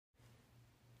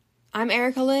I'm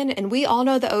Erica Lynn, and we all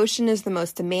know the ocean is the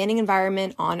most demanding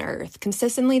environment on Earth,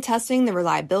 consistently testing the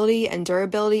reliability and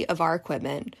durability of our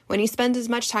equipment. When you spend as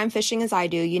much time fishing as I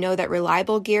do, you know that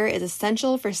reliable gear is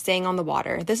essential for staying on the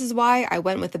water. This is why I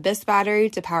went with Abyss Battery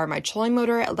to power my trolling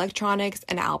motor, electronics,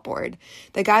 and outboard.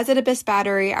 The guys at Abyss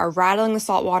Battery are rattling the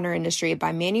saltwater industry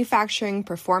by manufacturing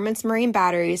performance marine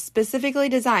batteries specifically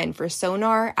designed for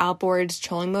sonar, outboards,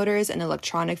 trolling motors, and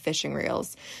electronic fishing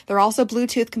reels. They're also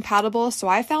Bluetooth compatible, so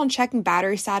I found checking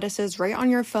battery statuses right on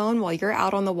your phone while you're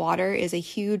out on the water is a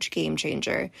huge game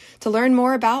changer. To learn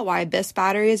more about why Abyss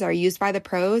batteries are used by the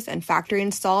pros and factory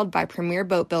installed by premier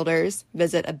boat builders,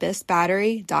 visit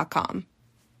abyssbattery.com.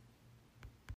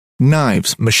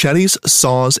 Knives, machetes,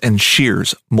 saws, and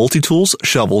shears, multi-tools,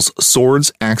 shovels,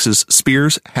 swords, axes,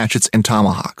 spears, hatchets, and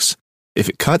tomahawks. If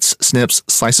it cuts, snips,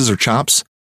 slices, or chops,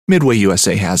 Midway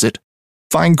USA has it.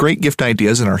 Find great gift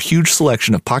ideas in our huge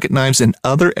selection of pocket knives and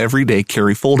other everyday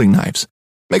carry folding knives.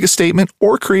 Make a statement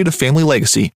or create a family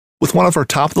legacy with one of our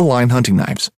top-of-the-line hunting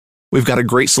knives. We've got a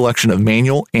great selection of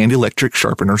manual and electric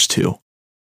sharpeners, too.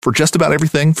 For just about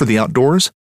everything for the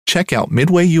outdoors, check out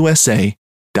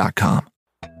MidwayUSA.com.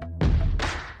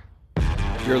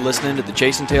 You're listening to the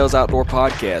Chasing Tales Outdoor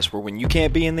Podcast, where when you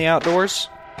can't be in the outdoors,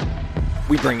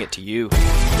 we bring it to you.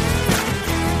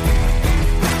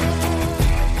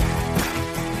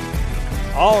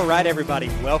 All right, everybody,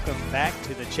 welcome back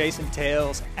to the Chasing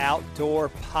Tales Outdoor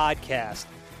Podcast.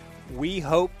 We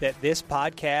hope that this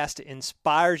podcast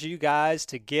inspires you guys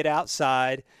to get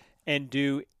outside and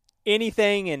do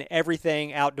anything and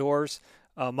everything outdoors.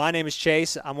 My name is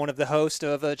Chase. I'm one of the hosts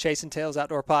of Chasing Tales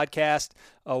Outdoor Podcast.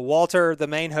 Walter, the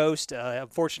main host,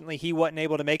 unfortunately, he wasn't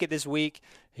able to make it this week.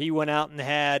 He went out and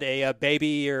had a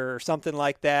baby or something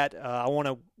like that. I want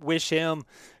to wish him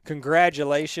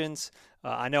congratulations.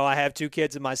 I know I have two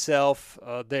kids of myself.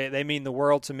 They mean the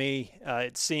world to me.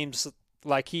 It seems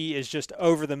like he is just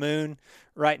over the moon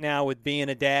right now with being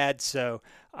a dad, so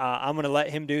I'm going to let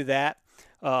him do that.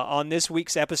 On this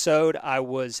week's episode, I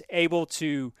was able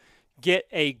to get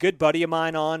a good buddy of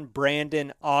mine on,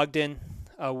 Brandon Ogden.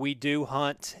 We do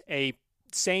hunt a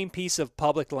same piece of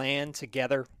public land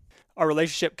together. Our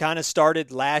relationship kind of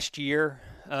started last year.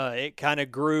 It kind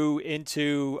of grew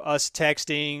into us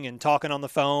texting and talking on the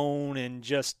phone and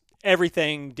just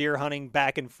everything deer hunting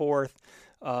back and forth.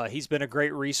 He's been a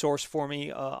great resource for me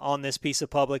on this piece of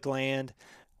public land.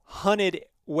 Hunted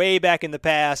way back in the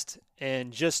past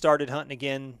and just started hunting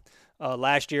again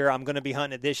last year. I'm going to be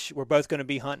hunting it this. We're both going to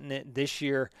be hunting it this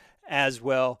year as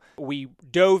well. We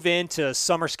dove into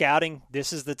summer scouting.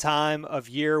 This is the time of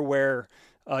year where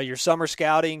you're summer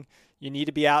scouting. You need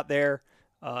to be out there.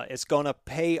 It's going to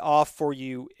pay off for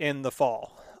you in the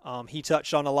fall. He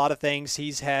touched on a lot of things.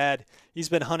 He's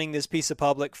been hunting this piece of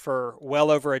public for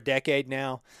well over a decade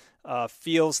now.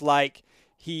 Feels like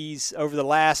he's over the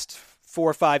last 4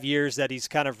 or 5 years that he's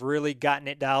kind of really gotten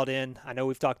it dialed in. I know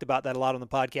we've talked about that a lot on the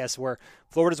podcast, where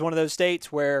Florida's one of those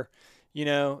states where, you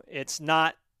know, it's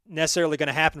not necessarily going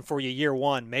to happen for you year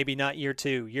one, maybe not year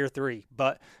 2, year 3,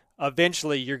 but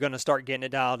eventually you're going to start getting it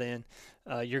dialed in.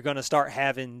 You're going to start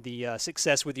having the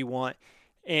success with you want.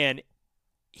 And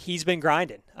he's been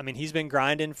grinding. I mean, he's been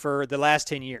grinding for the last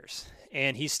 10 years.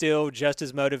 And he's still just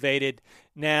as motivated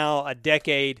now, a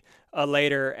decade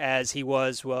later, as he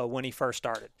was when he first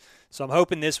started. So I'm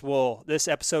hoping this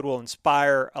episode will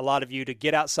inspire a lot of you to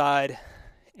get outside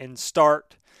and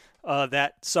start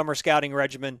that summer scouting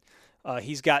regimen.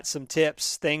 He's got some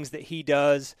tips, things that he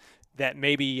does that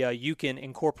maybe you can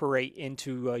incorporate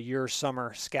into your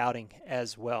summer scouting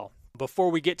as well. Before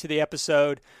we get to the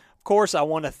episode, of course, I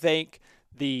want to thank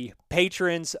the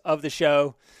patrons of the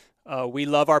show. We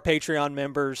love our Patreon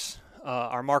members.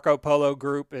 Our Marco Polo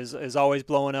group is always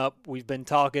blowing up. We've been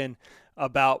talking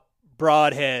about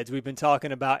broadheads. We've been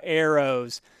talking about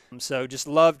arrows. So just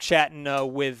love chatting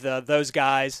with those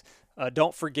guys.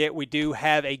 Don't forget, we do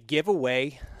have a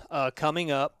giveaway coming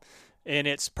up. And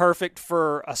it's perfect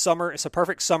for a summer. It's a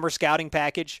perfect summer scouting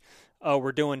package.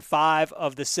 We're doing 5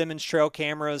 of the Simmons Trail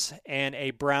cameras and a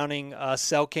Browning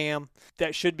cell cam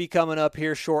that should be coming up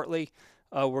here shortly.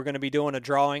 We're going to be doing a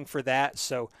drawing for that.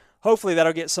 So hopefully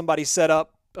that'll get somebody set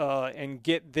up and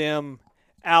get them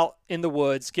out in the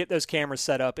woods, get those cameras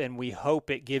set up, and we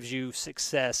hope it gives you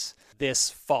success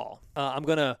this fall. I'm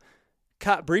going to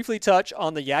briefly touch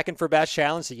on the Yakin for Bass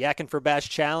Challenge. The Yakin for Bass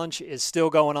Challenge is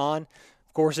still going on.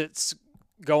 Of course, it's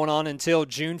going on until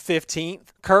June 15th.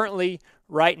 Currently,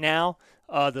 right now,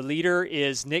 the leader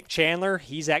is Nick Chandler.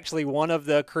 He's actually one of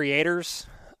the creators.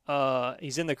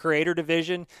 He's in the creator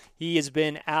division. He has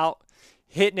been out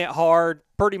hitting it hard.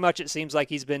 Pretty much it seems like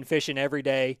he's been fishing every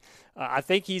day. I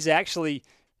think he's actually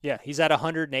Yeah, he's at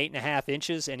 108.5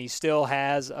 inches, and he still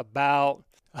has about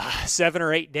 7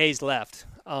 or 8 days left.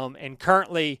 And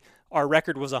currently, our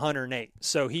record was 108.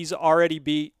 So he's already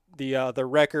beat the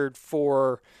record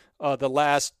for the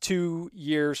last 2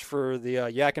 years for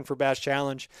the Yakin for Bass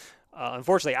Challenge.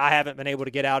 Unfortunately, I haven't been able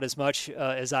to get out as much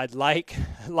as I'd like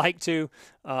to.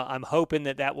 I'm hoping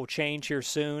that will change here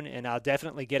soon, and I'll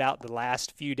definitely get out the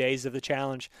last few days of the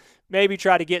challenge. Maybe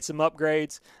try to get some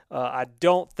upgrades. I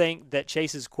don't think that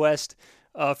Chase's quest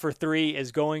for 3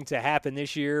 is going to happen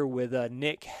this year with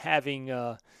Nick having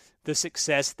the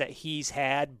success that he's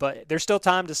had, but there's still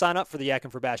time to sign up for the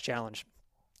Yakin for Bass Challenge.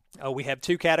 We have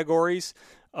 2 categories.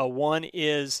 One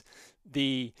is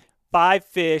the 5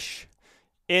 fish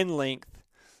in length,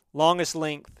 longest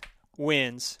length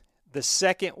wins. The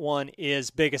second one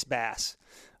is biggest bass.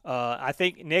 I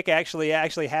think Nick actually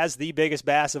has the biggest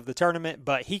bass of the tournament,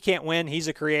 but he can't win. He's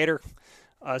a creator.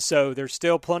 So there's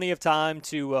still plenty of time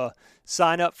to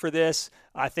sign up for this.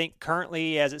 I think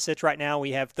currently, as it sits right now,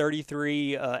 we have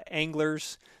 33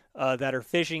 anglers that are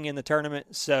fishing in the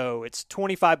tournament. So it's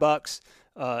 $25.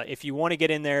 If you want to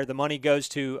get in there, the money goes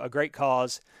to a great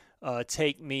cause.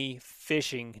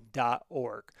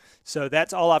 TakeMeFishing.org. So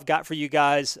that's all I've got for you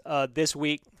guys this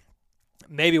week.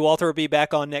 Maybe Walter will be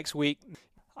back on next week.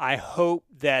 I hope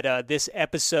that this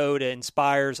episode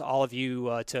inspires all of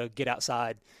you to get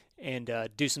outside and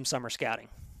do some summer scouting.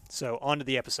 So on to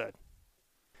the episode.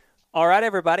 All right,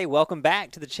 everybody, welcome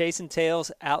back to the Chasing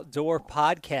Tails Outdoor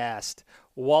Podcast.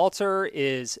 Walter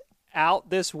is out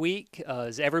this week.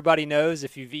 As everybody knows,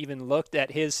 if you've even looked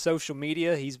at his social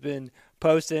media, he's been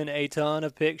posting a ton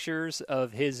of pictures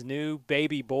of his new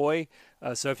baby boy.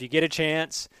 So if you get a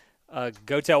chance,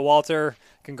 go tell Walter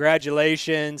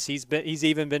congratulations. He's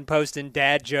even been posting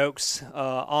dad jokes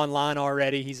online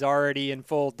already. He's already in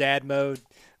full dad mode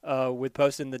with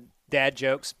posting the dad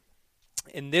jokes.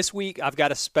 And this week I've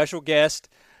got a special guest.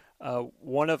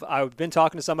 I've been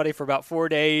talking to somebody for about 4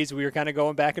 days. We were kind of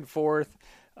going back and forth.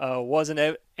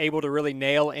 Wasn't able to really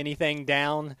nail anything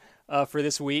down for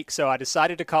this week, so I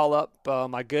decided to call up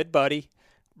my good buddy,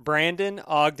 Brandon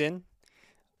Ogden.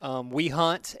 We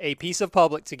hunt a piece of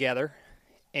public together,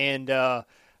 and I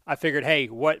figured, hey,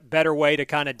 what better way to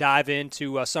kind of dive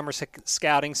into summer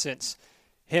scouting since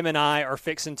him and I are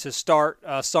fixing to start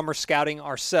summer scouting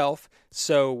ourselves.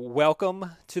 So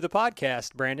welcome to the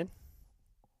podcast, Brandon.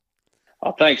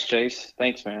 Oh, thanks, Chase.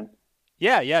 Thanks, man.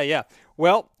 Yeah.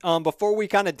 Well, before we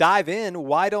kind of dive in,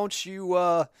 why don't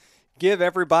you give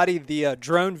everybody the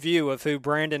drone view of who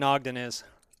Brandon Ogden is?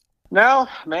 No,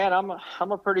 man,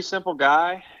 I'm a pretty simple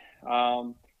guy.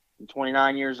 I'm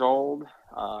 29 years old.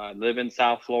 I live in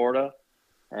South Florida,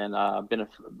 and I'm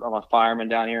a fireman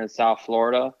down here in South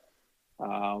Florida.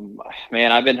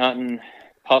 Man, I've been hunting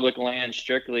public land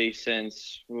strictly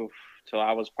since till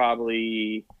I was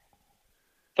probably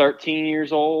 13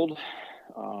 years old.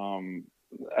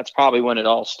 That's probably when it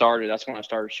all started. That's when I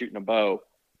started shooting a bow.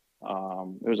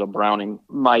 It was a Browning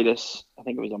Midas. I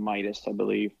think it was a Midas, I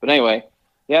believe. But anyway,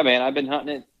 yeah, man, I've been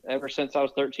hunting it ever since I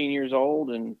was 13 years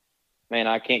old, and man,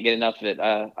 I can't get enough of it.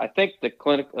 I think the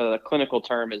clinical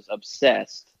term is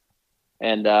obsessed,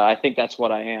 and I think that's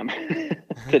what I am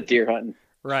to deer hunting.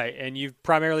 Right, and you've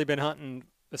primarily been hunting.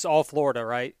 It's all Florida,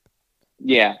 right?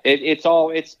 Yeah,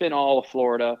 it's been all of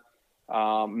Florida.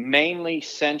 Mainly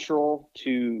central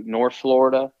to North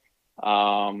Florida.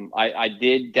 I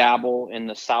did dabble in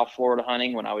the South Florida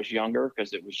hunting when I was younger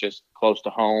because it was just close to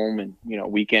home and,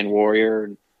 weekend warrior.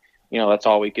 And, that's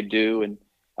all we could do. And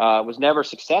was never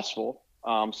successful.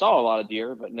 Saw a lot of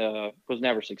deer, but was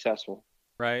never successful.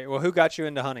 Right. Well, who got you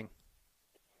into hunting?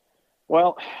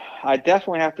 Well, I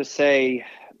definitely have to say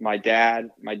my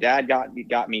dad. My dad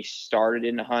got me started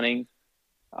into hunting.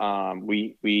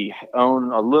 We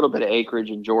own a little bit of acreage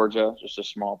in Georgia, just a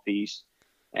small piece.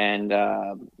 And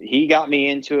he got me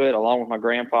into it along with my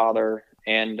grandfather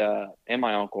and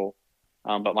my uncle.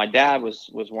 But my dad was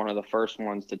one of the first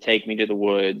ones to take me to the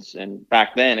woods. And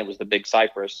back then it was the Big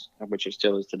Cypress, which it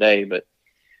still is today. But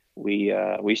we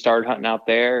started hunting out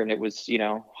there, and it was,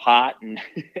 hot and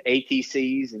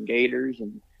ATCs and gators.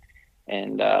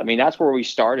 And I mean, that's where we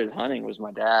started hunting was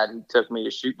my dad. He took me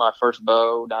to shoot my first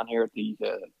bow down here at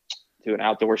to an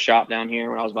outdoor shop down here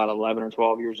when I was about 11 or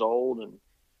 12 years old. And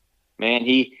man,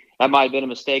 that might have been a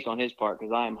mistake on his part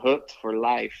because I am hooked for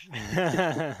life.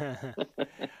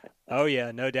 Oh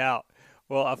yeah, no doubt.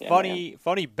 Well, a funny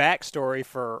backstory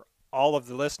for all of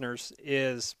the listeners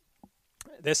is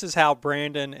this is how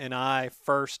Brandon and I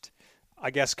first,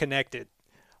 I guess, connected.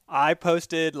 I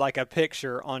posted like a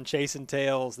picture on Chasing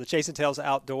Tails, the Chasing Tails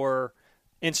Outdoor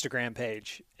Instagram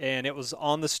page, and it was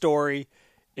on the story.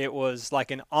 it was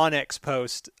like an Onyx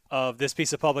post of this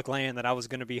piece of public land that I was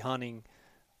going to be hunting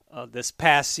this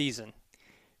past season.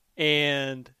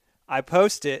 And I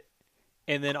post it,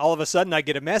 and then all of a sudden I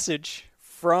get a message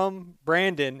from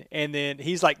Brandon, and then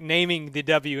he's like naming the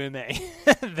WMA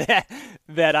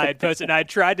that I had posted. And I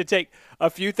tried to take a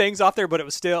few things off there, but it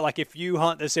was still like, if you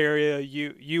hunt this area,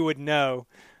 you would know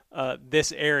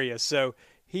this area. So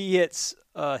he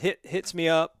hits me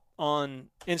up on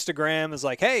Instagram, is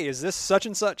like, hey, is this such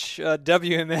and such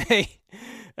WMA?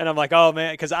 And I'm like, oh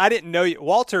man, because I didn't know you.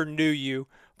 Walter knew you,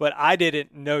 but I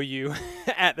didn't know you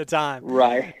at the time.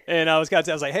 Right. And I was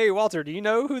like, hey, Walter, do you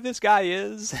know who this guy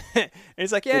is? And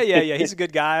he's like, yeah. He's a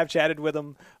good guy. I've chatted with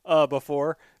him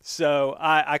before. So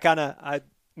I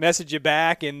message you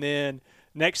back. And then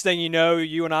next thing you know,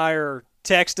 you and I are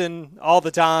texting all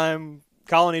the time,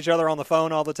 calling each other on the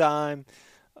phone all the time,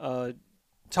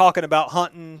 talking about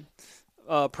hunting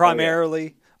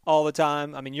primarily. All the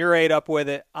time. I mean, you're ate up with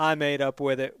it. I'm ate up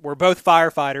with it. We're both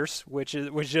firefighters, which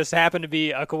just happened to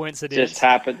be a coincidence. Just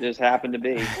happened to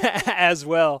be as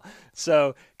well.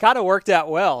 So kind of worked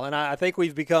out well, and I think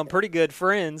we've become pretty good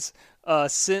friends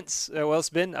since. It's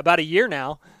been about a year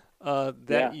now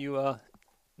that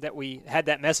we had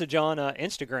that message on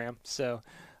Instagram. So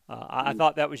I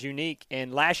thought that was unique.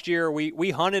 And last year we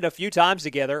hunted a few times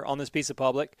together on this piece of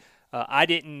public. I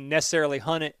didn't necessarily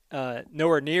hunt it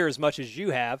nowhere near as much as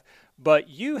you have, but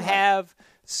you have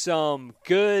some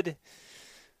a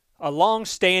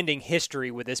long-standing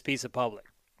history with this piece of public.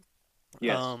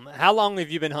 Yes. How long have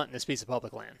you been hunting this piece of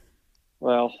public land?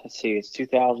 Well, let's see. It's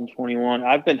 2021.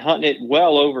 I've been hunting it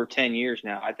well over 10 years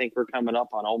now. I think we're coming up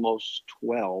on almost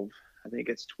 12. I think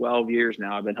it's 12 years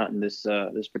now I've been hunting this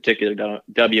particular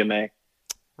WMA.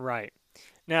 Right.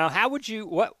 Now, how would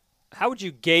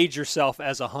you gauge yourself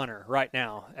as a hunter right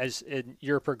now, as in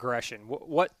your progression?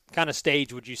 What kind of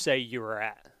stage would you say you were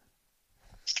at?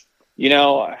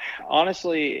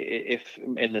 Honestly, if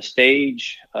in the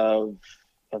stage of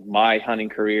my hunting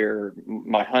career,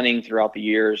 my hunting throughout the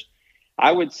years,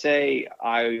 I would say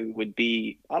I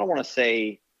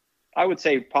would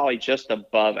say probably just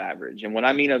above average. And when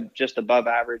I mean just above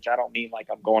average, I don't mean like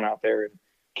I'm going out there and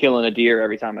killing a deer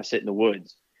every time I sit in the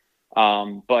woods.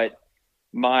 But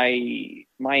my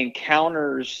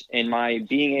encounters and my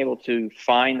being able to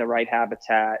find the right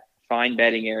habitat, find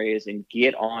bedding areas, and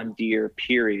get on deer,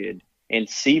 period, and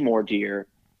see more deer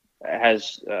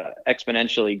has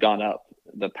exponentially gone up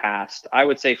I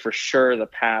would say for sure the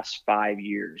past 5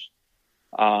 years.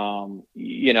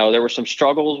 There were some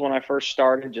struggles when I first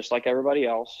started, just like everybody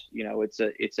else.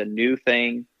 It's a new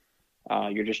thing.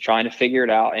 You're just trying to figure it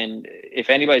out. And if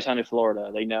anybody's hunted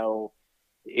Florida, they know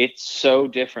it's so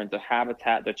different, the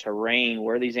habitat, the terrain,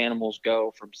 where these animals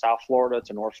go from South Florida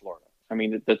to North Florida. I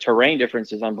mean, the terrain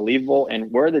difference is unbelievable,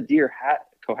 and where the deer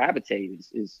cohabitate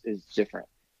is different.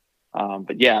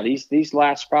 But yeah, these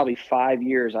last probably 5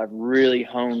 years, I've really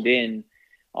honed in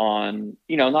on,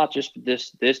 not just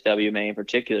this WMA in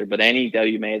particular, but any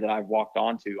WMA that I've walked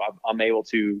onto. I'm able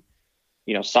to,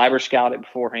 cyber scout it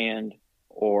beforehand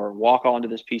or walk onto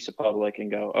this piece of public and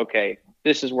go, okay,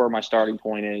 this is where my starting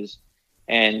point is.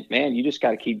 And man, you just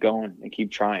got to keep going and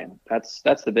keep trying. That's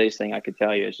the biggest thing I could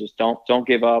tell you is just don't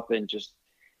give up, and just,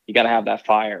 you got to have that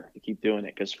fire to keep doing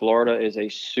it, because Florida is a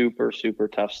super, super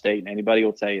tough state. And anybody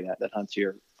will tell you that hunts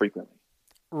here frequently.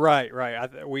 Right.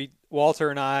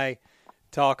 Walter and I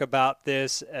talk about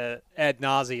this ad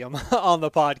nauseum on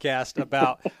the podcast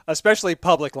about especially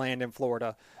public land in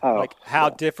Florida, how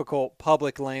difficult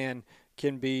public land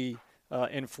can be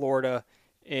in Florida,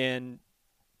 and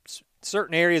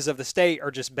certain areas of the state are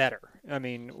just better. I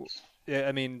mean,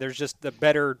 there's just the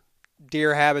better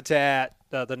deer habitat.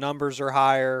 The numbers are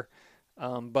higher.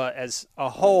 But as a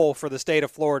whole for the state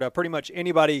of Florida, pretty much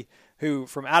anybody who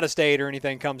from out of state or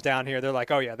anything comes down here, they're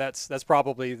like, oh yeah, that's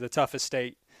probably the toughest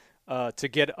state to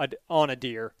get on a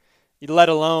deer, let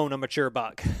alone a mature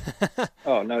buck.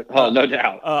 No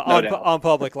doubt. On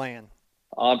public land.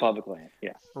 On public land,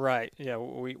 yeah. Right. Yeah,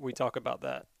 we talk about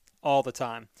that all the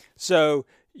time. So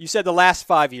you said the last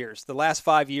 5 years. The last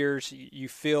 5 years, you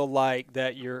feel like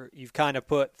that you've kind of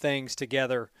put things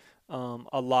together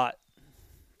a lot.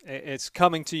 It's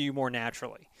coming to you more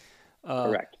naturally.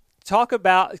 Correct. Talk a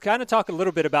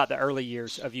little bit about the early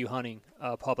years of you hunting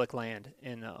public land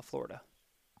in Florida.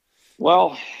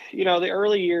 Well, the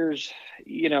early years,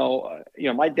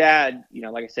 my dad,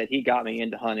 like I said, he got me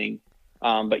into hunting.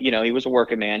 But he was a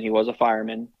working man. He was a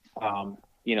fireman.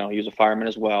 He was a fireman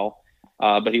as well.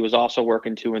 But he was also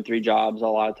working 2 and 3 jobs a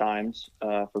lot of times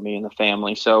for me and the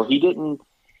family. So he didn't,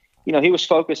 he was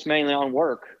focused mainly on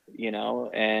work,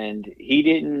 and he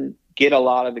didn't get a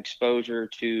lot of exposure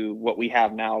to what we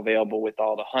have now available with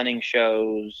all the hunting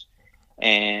shows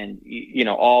and,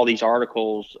 all these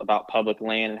articles about public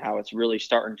land and how it's really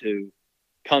starting to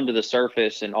come to the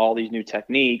surface and all these new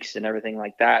techniques and everything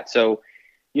like that. So,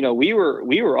 we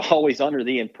were always under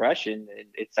the impression,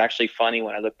 it's actually funny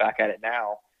when I look back at it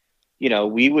now,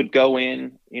 we would go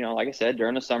in, like I said,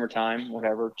 during the summertime,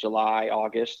 whatever, July,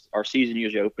 August, our season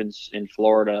usually opens in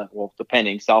Florida. Well,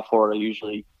 depending, South Florida,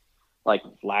 usually like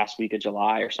last week of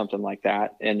July or something like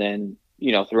that. And then,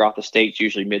 throughout the states,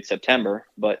 usually mid-September.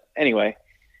 But anyway,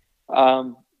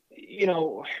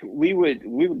 we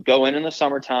would go in the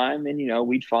summertime and,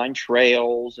 we'd find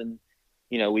trails and,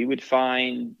 we would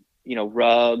find,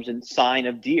 rubs and sign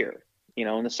of deer,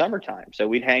 in the summertime. So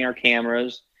we'd hang our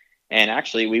cameras and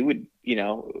actually we would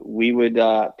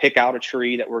pick out a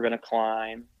tree that we're going to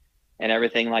climb and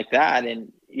everything like that.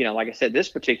 And, like I said, this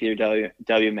particular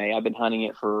WMA, I've been hunting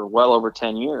it for well over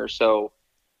 10 years. So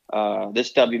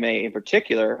this WMA in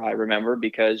particular, I remember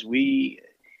because we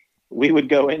would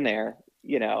go in there,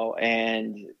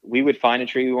 and we would find a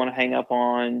tree we want to hang up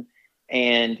on.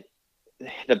 And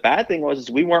the bad thing was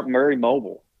we weren't very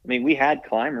mobile. I mean, we had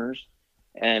climbers,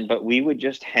 but we would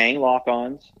just hang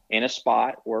lock-ons in a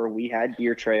spot where we had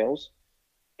deer trails,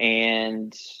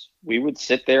 and we would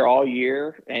sit there all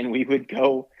year, and we'd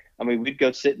go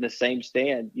sit in the same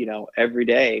stand, every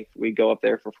day. We'd go up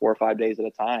there for 4 or 5 days at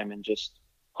a time and just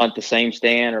hunt the same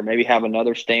stand or maybe have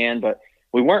another stand, but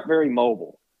we weren't very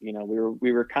mobile.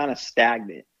 We were kind of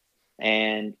stagnant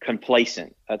and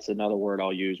complacent. That's another word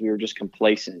I'll use. We were just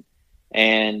complacent,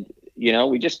 and,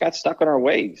 we just got stuck in our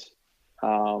ways.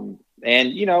 And,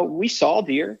 we saw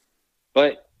deer,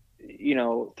 but,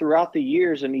 throughout the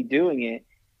years of me doing it,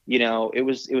 it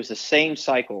was the same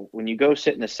cycle. When you go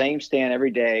sit in the same stand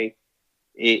every day,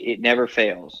 it never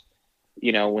fails.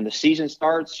 When the season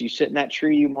starts, you sit in that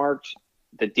tree you marked,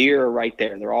 the deer are right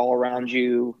there. They're all around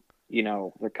you.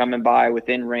 They're coming by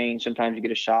within range. Sometimes you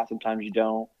get a shot, sometimes you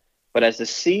don't. But as the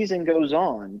season goes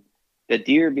on, the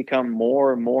deer become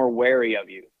more and more wary of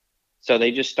you. So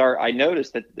they just start. I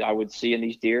noticed that I would see in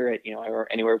these deer at,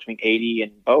 anywhere between 80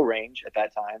 and bow range at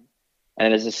that time.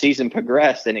 And as the season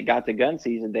progressed and it got to gun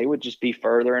season, they would just be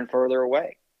further and further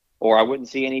away, or I wouldn't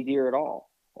see any deer at all,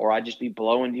 or I'd just be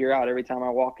blowing deer out every time I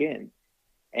walk in.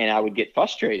 And I would get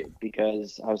frustrated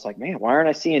because I was like, man, why aren't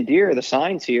I seeing deer? The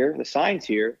sign's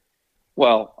here.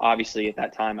 Well, obviously at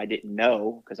that time I didn't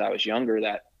know, because I was younger,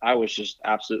 that I was just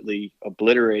absolutely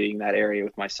obliterating that area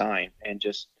with my sign. And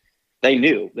just, they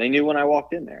knew when I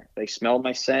walked in there. They smelled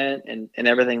my scent and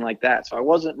everything like that. So I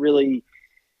wasn't really,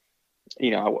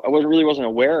 I wasn't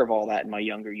aware of all that in my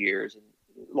younger years. And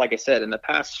like I said, in the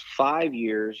past 5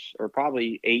 years, or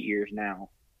probably 8 years now,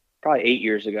 probably 8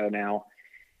 years ago now,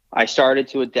 I started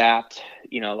to adapt,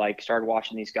 started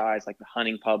watching these guys like the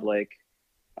Hunting Public,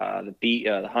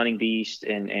 the Hunting Beast,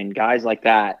 and guys like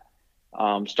that,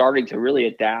 starting to really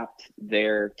adapt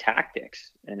their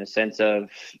tactics in the sense of,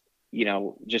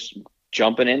 just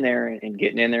jumping in there and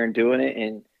getting in there and doing it,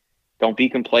 and don't be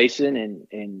complacent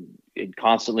and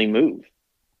constantly move,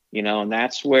 and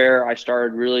that's where I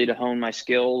started really to hone my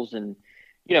skills. And,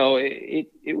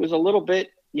 it was a little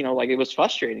bit, it was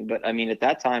frustrating, but I mean, at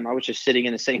that time I was just sitting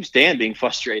in the same stand being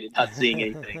frustrated, not seeing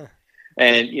anything.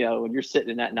 And, when you're sitting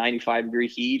in that 95-degree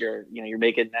heat, or, you're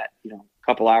making that,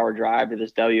 couple hour drive to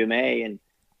this WMA and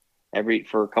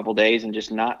for a couple days and just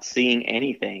not seeing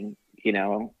anything,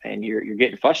 and you're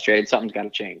getting frustrated, something's got to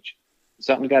change.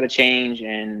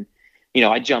 And,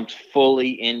 I jumped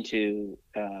fully into,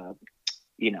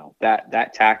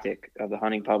 that tactic of the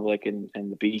Hunting Public and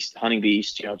the Hunting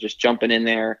Beast, just jumping in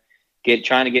there,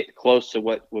 trying to get close to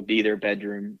what would be their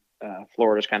bedroom.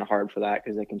 Florida's kind of hard for that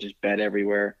because they can just bed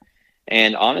everywhere.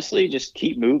 And honestly, just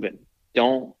keep moving.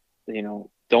 Don't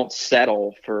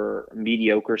settle for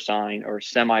mediocre sign or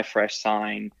semi-fresh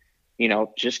sign.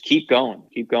 Just keep going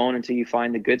until you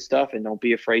find the good stuff, and don't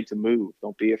be afraid to move.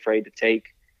 Don't be afraid to take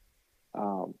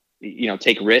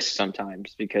risks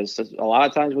sometimes, because a lot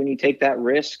of times when you take that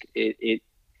risk, it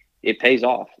pays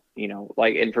off,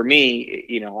 and for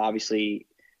me, obviously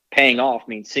paying off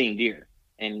means seeing deer.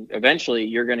 And eventually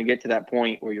you're going to get to that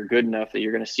point where you're good enough that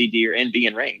you're going to see deer and be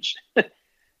in range.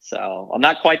 So I'm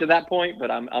not quite to that point, but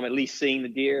I'm at least seeing the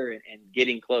deer and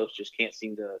getting close. Just can't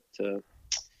seem to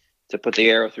put the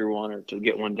arrow through one or to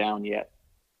get one down yet.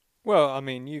 Well, I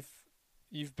mean,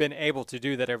 you've been able to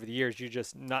do that over the years. You're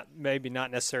just not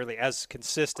necessarily as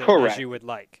consistent Correct. as you would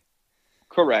like.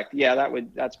 Correct. Yeah,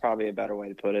 that's probably a better way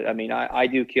to put it. I mean, I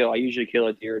usually kill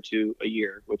a deer or two a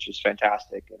year, which is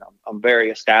fantastic, and I'm very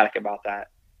ecstatic about that.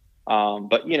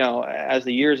 But as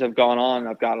the years have gone on,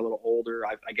 I've got a little older.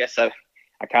 I guess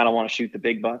I kind of want to shoot the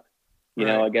big buck, you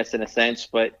know, I guess in a sense.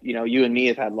 But, you know, you and me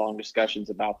have had long discussions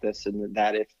about this, and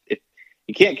that if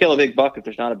you can't kill a big buck if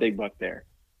there's not a big buck there,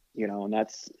 you know,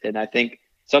 and I think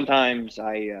sometimes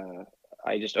I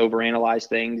just overanalyze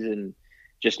things and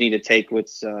just need to take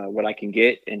what I can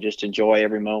get and just enjoy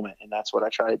every moment. And that's what I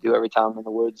try to do every time I'm in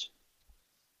the woods.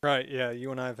 Right. Yeah.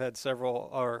 You and I have had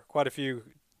quite a few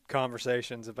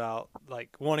conversations about like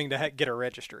wanting to get a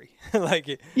registry,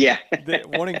 like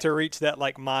wanting to reach that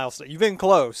like milestone. You've been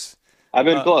close. I've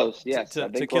been close. Yes.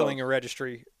 To killing a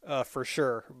registry for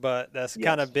sure. But that's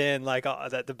kind of been like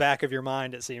at the back of your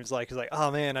mind. It seems like it's like,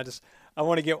 oh man, I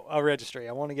want to get a registry.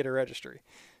 I want to get a registry.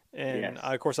 And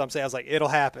of course I was like, it'll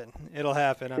happen. I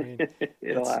mean,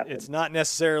 it's not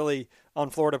necessarily on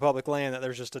Florida public land that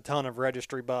there's just a ton of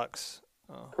registry bucks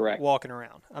correct walking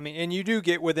around. I mean, and you do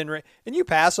get within and you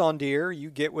pass on deer, you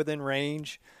get within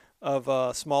range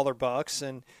of smaller bucks.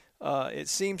 And it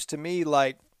seems to me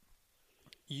like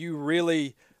you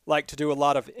really like to do a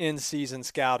lot of in-season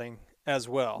scouting as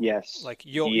well. Yes. Like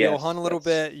you'll hunt a little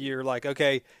bit. You're like,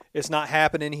 okay, it's not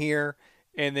happening here.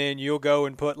 And then you'll go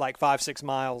and put like 5-6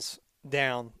 miles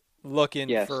down looking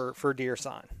for deer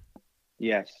sign.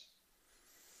 Yes.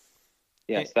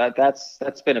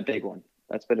 That's been a big one.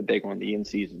 That's been a big one, the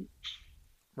in-season.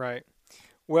 Right.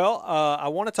 Well, I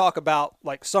want to talk about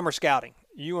like summer scouting.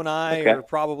 You and I are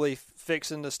probably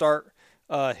fixing to start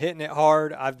hitting it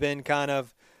hard. I've been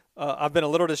I've been a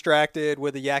little distracted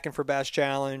with the Yakking for Bass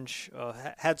Challenge.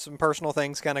 Had some personal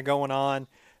things kind of going on.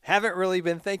 Haven't really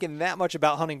been thinking that much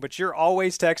about hunting, but you're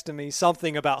always texting me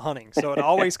something about hunting. So it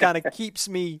always kind of keeps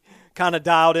me kind of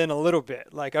dialed in a little bit.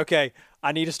 Like, okay,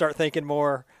 I need to start thinking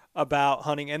more about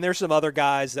hunting. And there's some other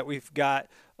guys that we've got,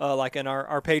 like in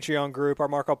our Patreon group, our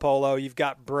Marco Polo. You've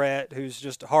got Brett, who's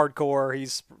just hardcore.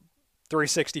 He's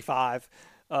 365.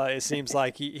 It seems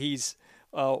like he's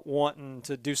wanting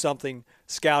to do something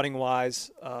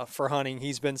scouting-wise for hunting.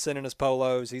 He's been sending us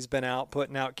polos. He's been out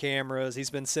putting out cameras. He's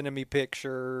been sending me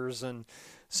pictures, and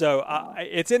so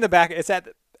it's in the back. It's at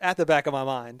the back of my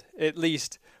mind, at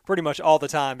least pretty much all the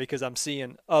time, because I'm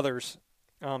seeing others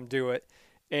do it.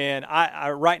 And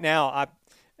I right now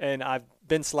I've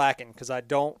been slacking because I've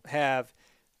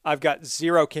got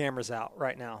 0 cameras out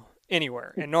right now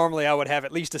anywhere. And normally I would have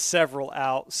at least several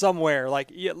out somewhere,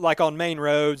 like on main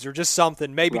roads or just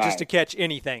something, maybe just to catch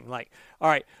anything. Like, all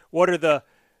right,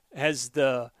 have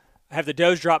the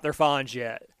does dropped their fawns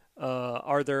yet?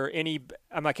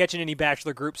 Am I catching any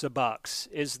bachelor groups of bucks?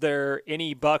 Is there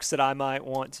any bucks that I might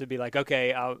want to be like,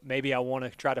 okay, maybe I want to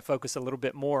try to focus a little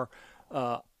bit more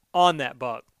on that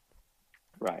buck.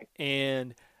 Right.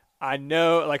 And I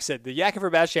know, like I said, the Yakking for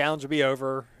Bass Challenge will be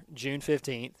over June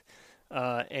 15th.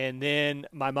 And then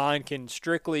my mind can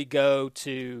strictly go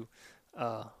to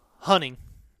hunting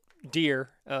deer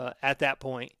at that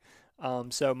point.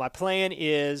 So my plan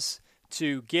is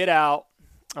to get out.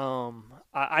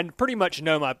 I pretty much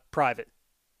know my private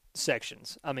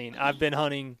sections. I mean, I've been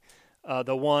hunting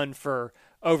the one for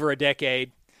over a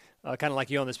decade, kind of like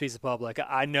you on this piece of public.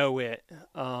 I know it.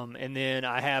 And then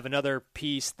I have another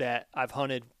piece that I've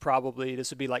hunted probably,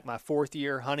 this would be like my 4th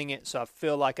year hunting it. So I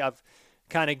feel like I've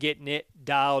kind of getting it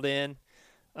dialed in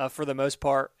for the most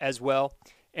part as well.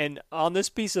 And on this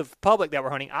piece of public that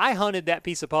we're hunting, I hunted that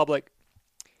piece of public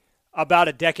about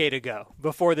a decade ago,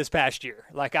 before this past year.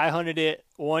 Like, I hunted it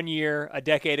 1 year, a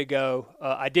decade ago.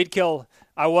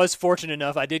 I was fortunate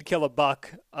enough, I did kill a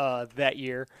buck that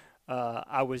year.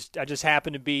 I just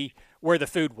happened to be where the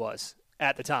food was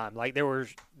at the time. Like, there were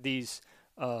these,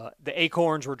 the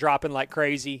acorns were dropping like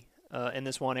crazy in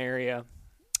this one area.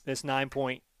 This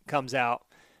 9-point comes out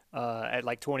at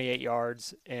like 28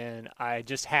 yards, and I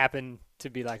just happened to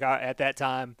be like, at that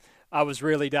time, I was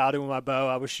really dialed in with my bow.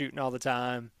 I was shooting all the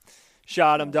time.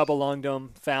 Shot him, double lunged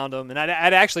him, found him, and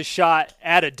I'd actually shot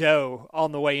at a doe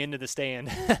on the way into the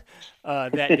stand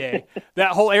that day.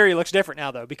 That whole area looks different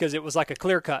now, though, because it was like a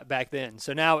clear cut back then.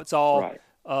 So now it's all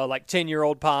like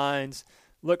 10-year-old pines.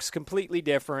 Looks completely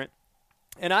different.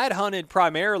 And I had hunted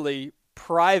primarily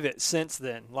private since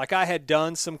then. Like, I had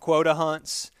done some quota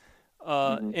hunts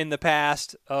in the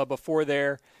past before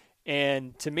there.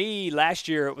 And to me, last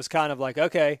year it was kind of like,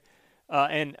 okay.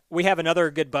 And we have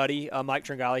another good buddy, Mike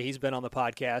Tringali. He's been on the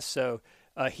podcast. So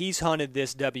he's hunted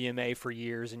this WMA for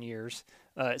years and years,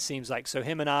 it seems like. So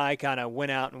him and I kind of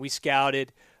went out and we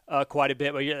scouted quite a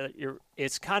bit. But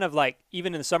it's kind of like,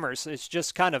 even in the summers, it's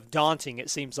just kind of daunting, it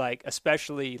seems like,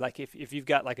 especially like if you've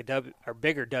got like a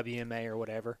bigger WMA or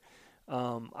whatever.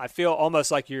 I feel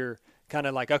almost like you're kind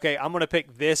of like, okay, I'm going to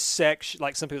pick this section.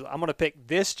 Like some people, I'm going to pick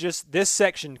this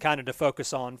section kind of to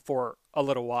focus on for a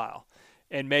little while.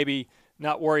 And maybe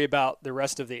not worry about the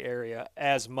rest of the area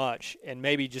as much, and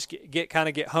maybe just get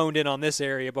honed in on this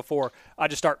area before I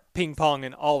just start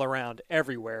ping-ponging all around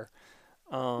everywhere.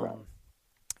 Right.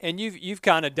 And you've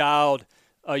kind of dialed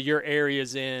your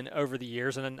areas in over the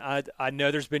years, and I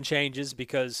know there's been changes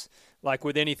because, like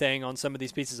with anything on some of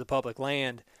these pieces of public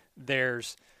land, they're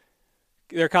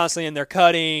constantly in there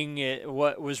cutting.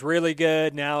 What was really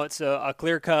good, now it's a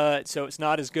clear cut, so it's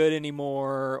not as good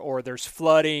anymore, or there's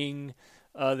flooding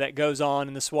that goes on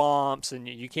in the swamps, and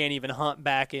you can't even hunt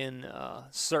back in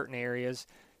certain areas.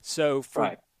 So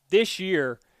for this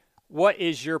year, what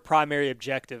is your primary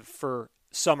objective for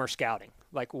summer scouting?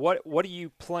 Like, what do you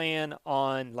plan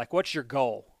on? Like, what's your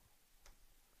goal?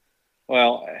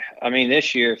 Well, I mean,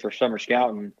 this year for summer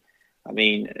scouting, I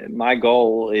mean, my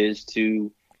goal is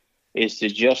to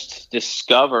just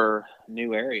discover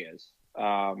new areas.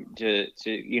 To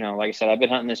like I said, I've been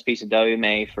hunting this piece of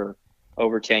WMA for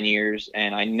over 10 years,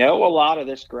 and I know a lot of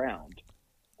this ground.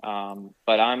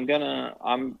 But I've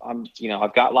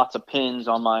got lots of pins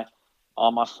on my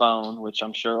phone, which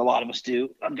I'm sure a lot of us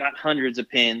do. I've got hundreds of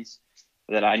pins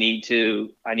that I need to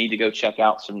go check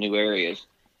out some new areas.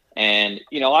 And,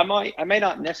 I may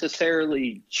not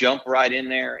necessarily jump right in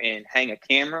there and hang a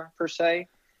camera per se,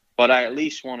 but I at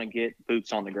least want to get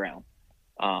boots on the ground.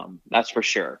 That's for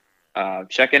sure.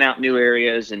 Checking out new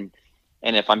areas, and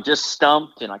if I'm just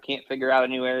stumped and I can't figure out a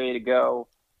new area to go,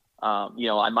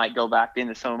 I might go back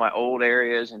into some of my old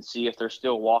areas and see if they're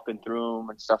still walking through them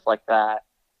and stuff like that.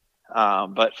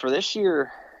 But for this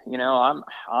year, I'm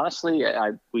honestly,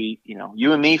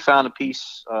 you and me found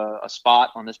a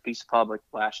spot on this piece of public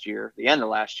last year, the end of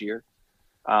last year,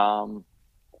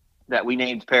 that we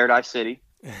named Paradise City.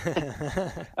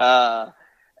 I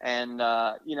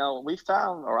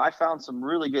found some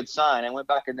really good sign. I went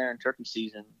back in there in turkey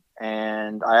season,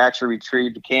 and I actually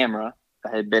retrieved a camera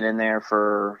that had been in there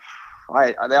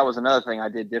that was another thing I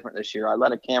did different this year. I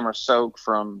let a camera soak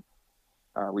from,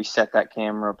 we set that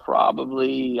camera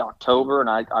probably October, and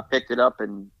I picked it up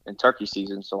in turkey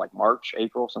season. So like March,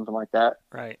 April, something like that.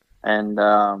 Right. And,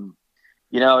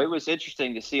 it was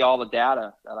interesting to see all the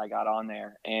data that I got on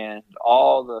there and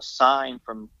all the sign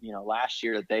from, last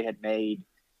year that they had made.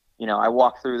 I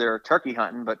walked through there turkey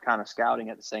hunting, but kind of scouting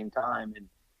at the same time. And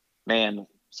man,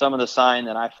 some of the sign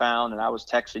that I found, and I was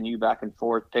texting you back and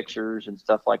forth pictures and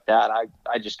stuff like that,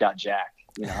 I just got jacked.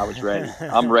 I was ready.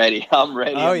 I'm ready.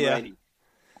 Ready.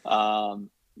 And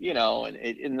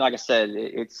like I said,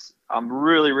 I'm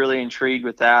really, really intrigued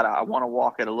with that. I want to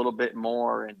walk it a little bit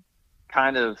more and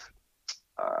kind of,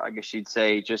 I guess you'd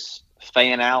say, just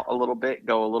fan out a little bit,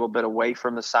 go a little bit away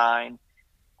from the sign,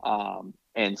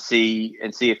 and see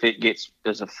if it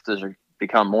does it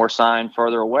become more sign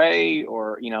further away,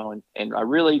 or and I've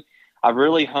really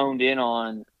honed in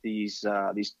on these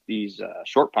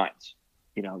short pines.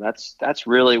 That's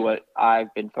really what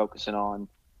I've been focusing on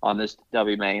this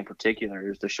WMA in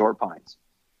particular, is the short pines.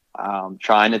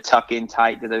 Trying to tuck in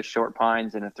tight to those short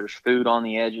pines, and if there's food on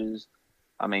the edges,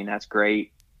 I mean, that's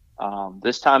great.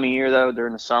 This time of year though,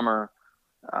 during the summer,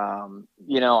 I'm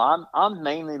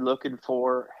mainly looking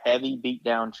for heavy beat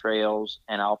down trails,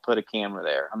 and I'll put a camera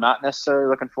there. I'm not necessarily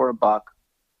looking for a buck,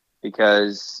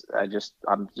 because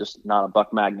I'm just not a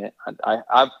buck magnet.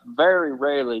 I've very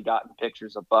rarely gotten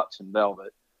pictures of bucks in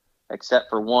velvet, except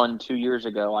for 2 years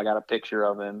ago. I got a picture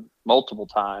of him multiple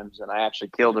times, and I actually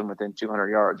killed him within 200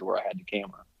 yards where I had the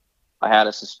camera. I had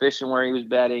a suspicion where he was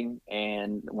bedding,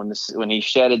 and when he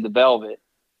shedded the velvet,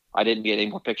 I didn't get any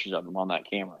more pictures of him on that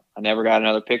camera. I never got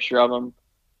another picture of him.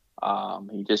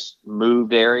 He just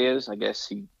moved areas. I guess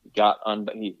he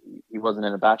wasn't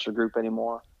in a bachelor group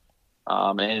anymore.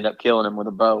 And ended up killing him with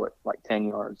a bow at like 10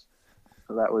 yards.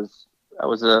 So that was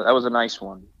a nice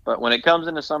one. But when it comes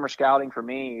into summer scouting for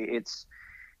me, it's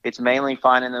mainly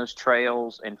finding those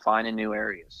trails and finding new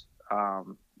areas.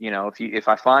 If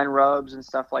I find rubs and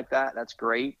stuff like that, that's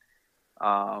great.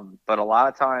 But a lot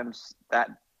of times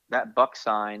that buck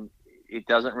sign, it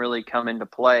doesn't really come into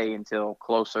play until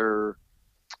closer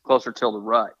till the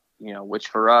rut, which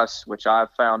for us, which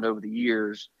I've found over the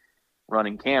years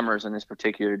running cameras in this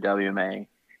particular WMA,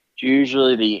 it's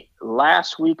usually the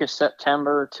last week of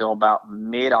September till about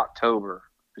mid-October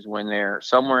is when they're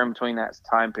somewhere in between. That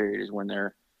time period is when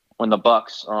the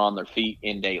bucks are on their feet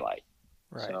in daylight.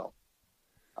 Right. So,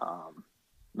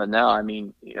 but no, I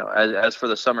mean, as for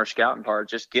the summer scouting part,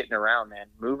 just getting around, man,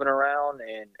 moving around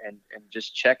and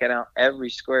just checking out every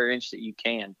square inch that you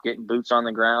can, getting boots on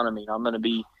the ground. I mean,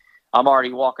 I'm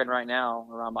already walking right now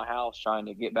around my house trying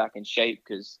to get back in shape,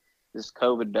 because this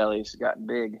COVID belly's gotten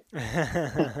big.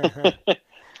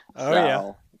 Oh,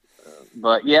 yeah.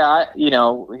 But yeah,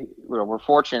 we're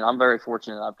fortunate. I'm very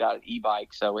fortunate. I've got an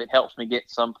e-bike, so it helps me get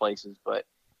some places. But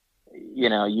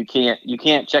you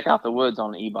can't check out the woods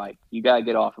on an e-bike. You got to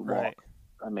get off and walk. Right.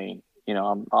 I mean,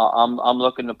 I'm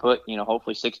looking to put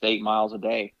hopefully 6 to 8 miles a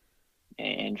day,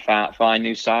 and find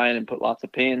new sign and put lots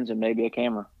of pins and maybe a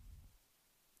camera.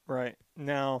 Right.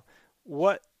 Now,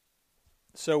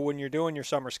 so when you're doing your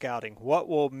summer scouting, what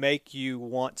will make you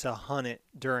want to hunt it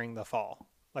during the fall?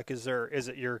 Like, is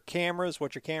it your cameras,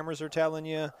 what your cameras are telling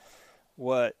you?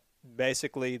 What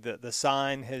basically the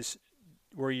sign has,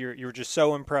 where you're just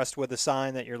so impressed with the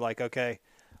sign that you're like, okay,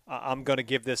 I'm going to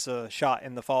give this a shot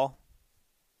in the fall?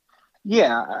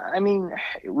 Yeah. I mean,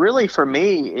 really for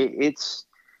me,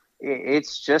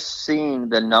 it's just seeing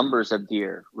the numbers of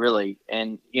deer, really.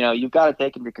 And, you've got to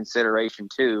take into consideration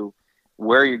too,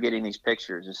 where you're getting these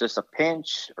pictures. Is this a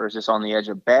pinch, or is this on the edge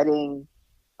of bedding?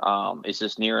 Is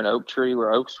this near an oak tree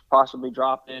where oaks possibly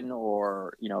drop in,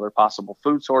 or, they're possible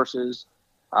food sources?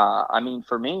 I mean,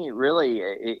 for me, really,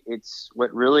 it's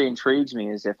what really intrigues me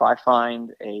is if I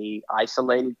find a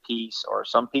isolated piece or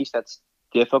some piece that's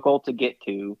difficult to get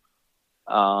to,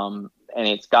 and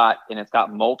it's got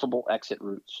multiple exit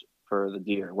routes for the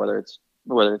deer, whether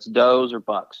it's does or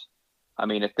bucks. I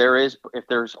mean, if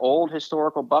there's old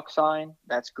historical buck sign,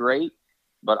 that's great,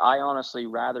 but I honestly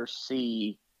rather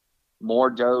see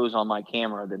more does on my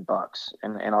camera than bucks.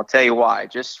 And I'll tell you why.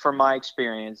 Just from my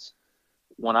experience,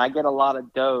 when I get a lot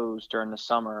of does during the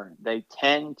summer, they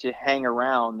tend to hang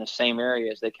around the same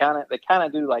areas. They kind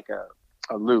of do like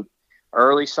a loop.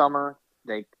 Early summer,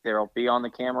 they'll be on the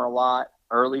camera a lot.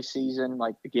 Early season,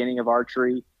 like beginning of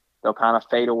archery, they'll kind of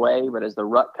fade away. But as the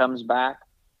rut comes back,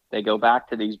 they go back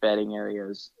to these bedding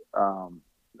areas,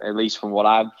 at least from what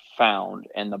I've found,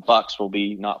 and the bucks will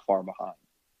be not far behind.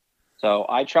 So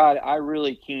I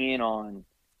really key in on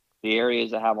the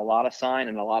areas that have a lot of sign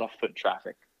and a lot of foot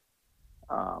traffic.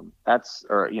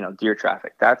 Deer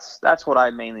traffic. That's what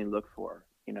I mainly look for.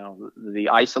 The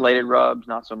isolated rubs,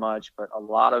 not so much, but a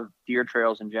lot of deer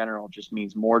trails in general just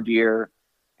means more deer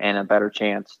and a better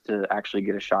chance to actually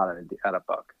get a shot at a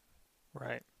buck.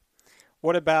 Right.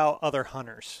 What about other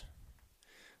hunters?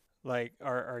 Like,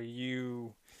 are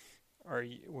you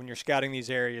when you're scouting these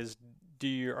areas,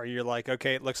 are you like,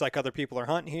 okay, it looks like other people are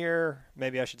hunting here,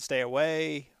 maybe I should stay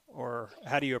away, or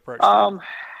how do you approach that?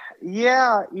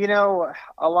 Yeah,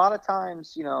 a lot of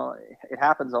times, it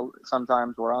happens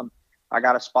sometimes where I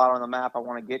got a spot on the map I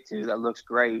want to get to that looks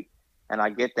great, and I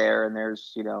get there and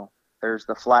there's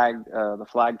the flag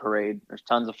parade. There's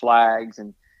tons of flags,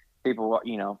 and people,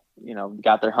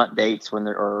 got their hunt dates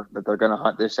that they're going to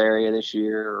hunt this area this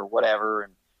year or whatever.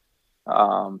 And,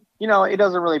 it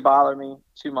doesn't really bother me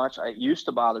too much. It used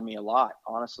to bother me a lot,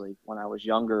 honestly, when I was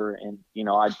younger, and,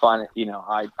 I'd find it,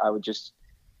 I would just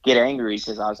get angry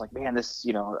because I was like, man, this,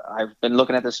 I've been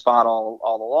looking at this spot all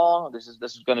along. This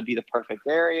is going to be the perfect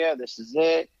area. This is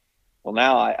it. Well,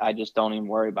 now I just don't even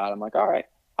worry about it. I'm like, all right.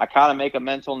 I kind of make a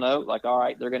mental note, like, all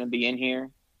right, they're going to be in here.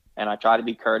 And I try to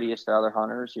be courteous to other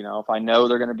hunters. If I know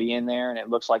they're going to be in there and it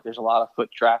looks like there's a lot of foot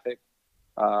traffic,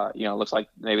 it looks like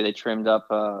maybe they trimmed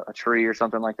up a tree or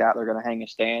something like that, they're going to hang a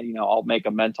stand, I'll make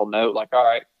a mental note, like, all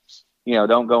right,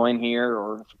 don't go in here.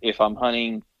 Or if I'm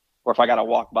hunting, or if I got to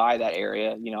walk by that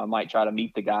area, I might try to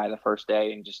meet the guy the first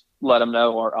day and just let him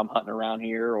know, or I'm hunting around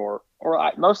here,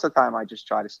 most of the time I just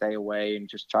try to stay away and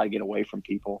just try to get away from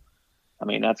people. I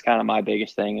mean, that's kind of my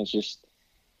biggest thing, is just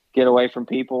get away from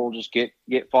people, just get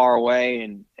far away.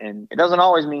 And it doesn't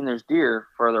always mean there's deer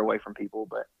further away from people,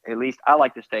 but at least I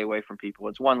like to stay away from people.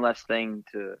 It's one less thing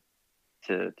to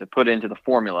put into the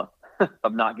formula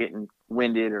of not getting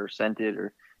winded or scented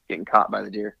or getting caught by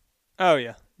the deer. Oh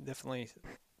yeah, definitely.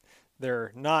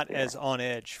 They're not as on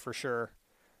edge for sure.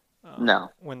 No.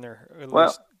 When they're at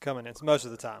least coming in, most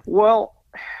of the time. Well,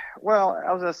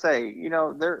 I was going to say,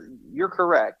 you're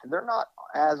correct. They're not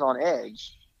as on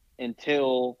edge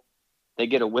until they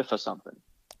get a whiff of something.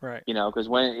 Right. Because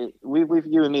when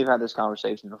you and me have had this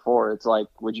conversation before, it's like,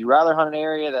 would you rather hunt an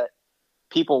area that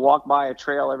people walk by a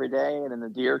trail every day and then the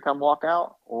deer come walk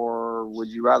out? Or would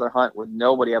you rather hunt where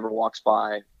nobody ever walks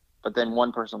by, but then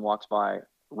one person walks by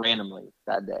randomly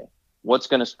that day? What's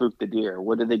going to spook the deer?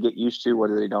 What do they get used to? What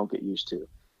do they don't get used to?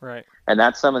 Right. And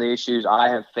that's some of the issues I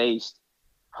have faced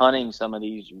hunting some of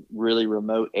these really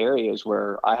remote areas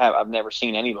where I've never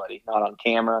seen anybody, not on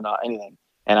camera, not anything.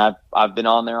 And I've been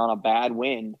on there on a bad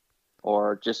wind,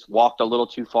 or just walked a little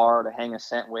too far to hang a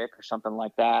scent wick or something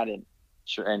like that.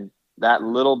 And that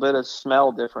little bit of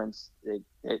smell difference,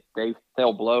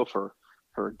 they'll blow for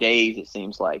days, it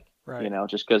seems like, right.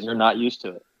 Just because they're not used to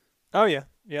it. Oh yeah.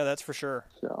 Yeah, that's for sure.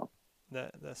 So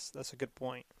that's a good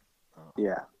point.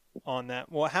 Yeah. on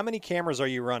that. Well, how many cameras are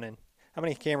you running? How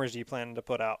many cameras do you plan to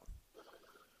put out?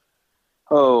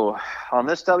 Oh, on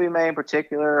this WMA in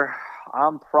particular,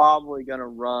 I'm probably going to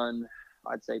run,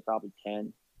 I'd say probably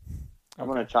 10. I'm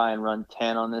going to try and run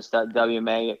 10 on this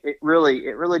WMA. It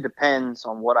really depends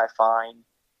on what I find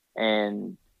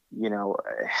and,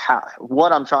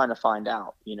 what I'm trying to find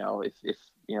out. If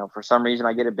for some reason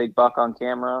I get a big buck on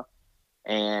camera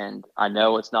and I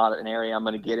know it's not an area I'm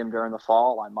going to get him during the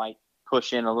fall, I might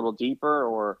push in a little deeper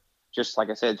or just, like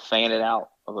I said, fan it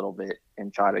out a little bit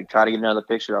and try to get another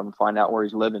picture of him and find out where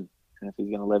he's living and if he's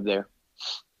going to live there.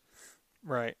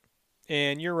 Right.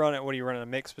 And you're running, what are you running, a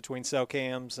mix between cell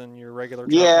cams and your regular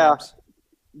trail cams?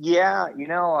 Yeah.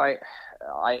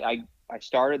 I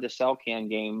started the cell cam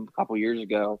game a couple years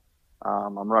ago.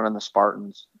 I'm running the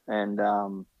Spartans and,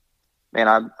 man,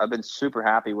 I've been super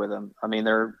happy with them. I mean,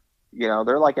 they're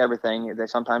like everything.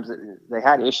 They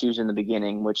had issues in the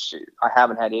beginning, which I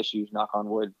haven't had issues, knock on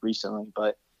wood, recently,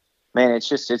 but man,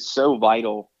 it's so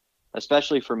vital,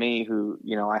 especially for me who,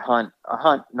 I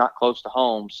hunt not close to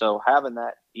home. So having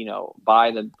that,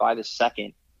 by the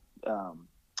second,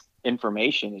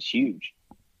 information is huge,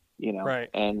 Right.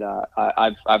 And,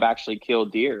 I've actually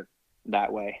killed deer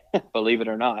that way, believe it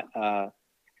or not.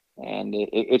 And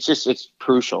it's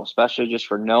crucial, especially just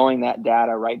for knowing that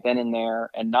data right then and there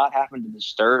and not having to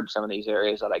disturb some of these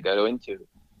areas that I go into,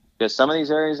 because some of these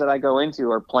areas that I go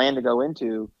into or plan to go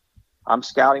into, I'm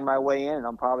scouting my way in and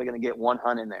I'm probably going to get one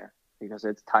hunt in there because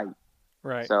it's tight.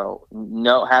 Right. So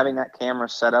having that camera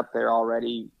set up there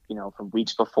already, from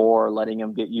weeks before, letting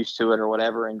them get used to it or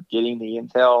whatever, and getting the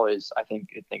intel is, I think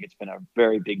it's been a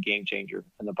very big game changer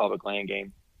in the public land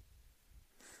game.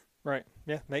 Right.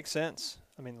 Yeah. Makes sense.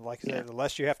 I mean, like I said, the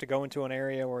less you have to go into an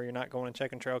area where you're not going and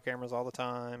checking trail cameras all the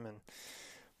time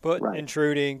and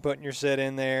intruding, putting your sit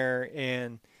in there.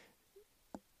 And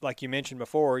like you mentioned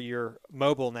before, you're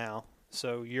mobile now.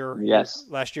 So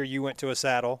last year you went to a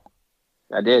saddle.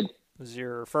 I did. It was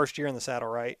your first year in the saddle,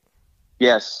 right?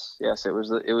 Yes. It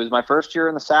was my first year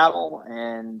in the saddle,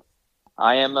 and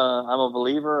I'm a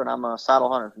believer and I'm a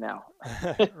saddle hunter now.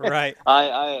 Right.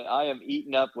 I am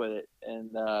eating up with it.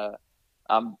 And,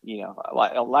 I'm,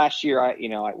 last year,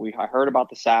 I heard about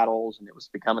the saddles and it was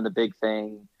becoming the big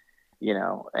thing,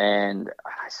 and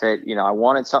I said, I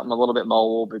wanted something a little bit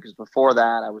mobile because before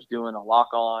that I was doing a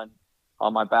lock on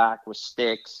my back with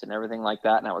sticks and everything like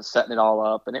that. And I was setting it all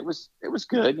up and it was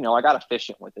good. I got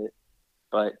efficient with it,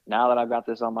 but now that I've got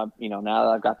this on my, now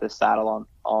that I've got this saddle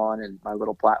on and my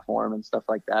little platform and stuff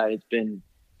like that, it's been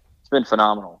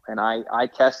phenomenal. And I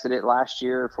tested it last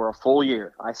year for a full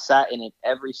year. I sat in it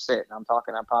every sit. And I'm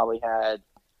talking, I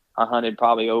hunted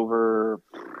probably over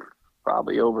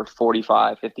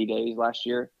 45, 50 days last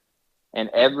year. And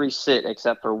every sit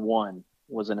except for one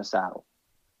was in a saddle.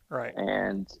 Right.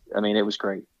 And I mean, it was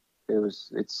great.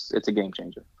 It's a game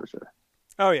changer for sure.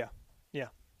 Oh yeah. Yeah.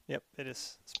 Yep. It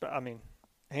is. I mean,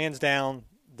 hands down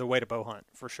the way to bow hunt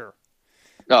for sure.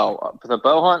 No, for the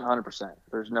bow hunt, 100%.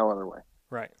 There's no other way.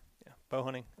 Right. Bow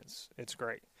hunting, it's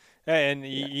great. And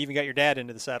you even got your dad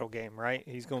into the saddle game, right?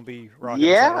 He's going to be rocking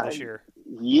a saddle this year.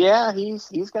 Yeah, he's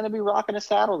going to be rocking a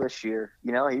saddle this year.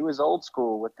 He was old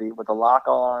school with the lock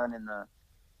on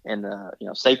and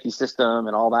the safety system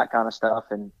and all that kind of stuff,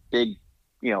 and big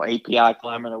API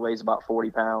climber that weighs about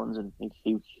 40 pounds, and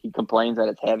he complains that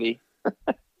it's heavy.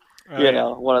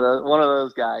 One of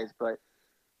those guys, but.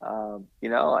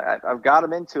 I've got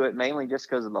him into it mainly just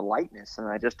because of the lightness. And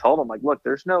I just told him, like, look,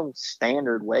 there's no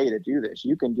standard way to do this.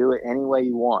 You can do it any way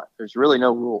you want. There's really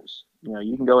no rules.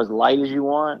 You can go as light as you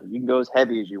want. You can go as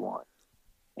heavy as you want.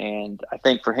 And I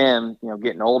think for him,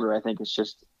 getting older, I think it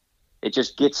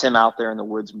just gets him out there in the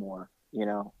woods more,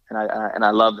 and I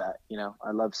love that.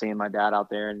 I love seeing my dad out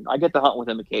there, and I get to hunt with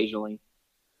him occasionally.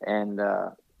 And,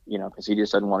 because he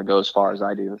just doesn't want to go as far as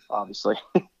I do, obviously.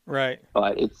 Right.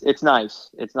 But it's nice.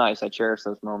 It's nice. I cherish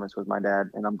those moments with my dad,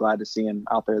 and I'm glad to see him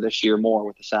out there this year more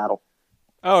with the saddle.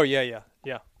 Oh, yeah.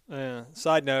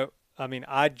 Side note, I mean,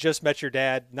 I just met your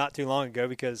dad not too long ago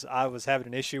because I was having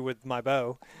an issue with my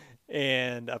bow,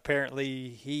 and apparently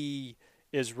he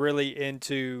is really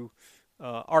into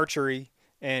archery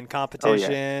and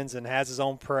competitions and has his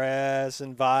own press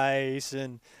and vise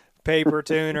and paper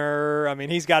tuner. I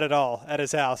mean, he's got it all at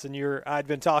his house. And I'd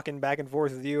been talking back and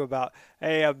forth with you about,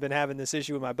 hey, I've been having this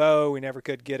issue with my bow. We never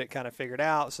could get it kind of figured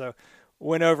out. So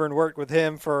went over and worked with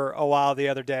him for a while the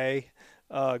other day.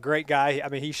 Great guy. I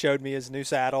mean, he showed me his new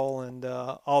saddle and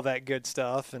all that good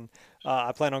stuff. And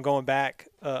I plan on going back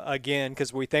again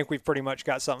because we think we've pretty much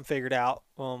got something figured out.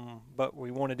 But we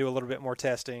want to do a little bit more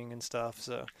testing and stuff.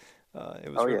 So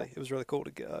It was really cool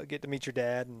to get to meet your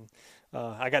dad, and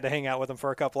I got to hang out with him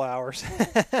for a couple hours.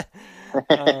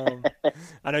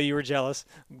 I know you were jealous,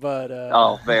 but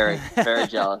very, very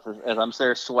jealous. As I'm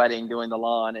there sweating doing the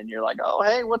lawn, and you're like, "Oh,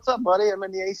 hey, what's up, buddy? I'm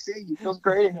in the AC. It feels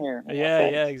great in here."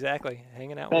 Yeah, exactly.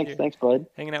 Hanging out. Thanks, bud.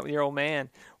 Hanging out with your old man.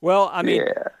 Well, I mean,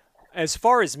 as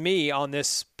far as me on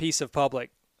this piece of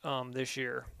public this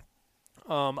year,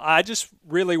 I just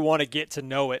really want to get to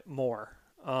know it more.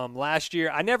 Last year,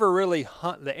 I never really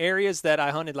the areas that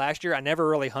I hunted last year. I never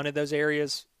really hunted those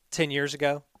areas 10 years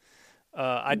ago.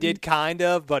 I did kind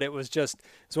of, but it's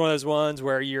one of those ones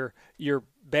where you're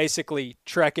basically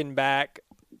trekking back,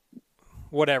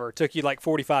 whatever. It took you like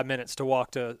 45 minutes to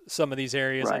walk to some of these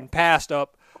areas and passed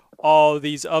up all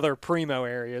these other primo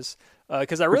areas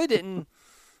because I really didn't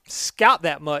scout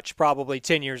that much probably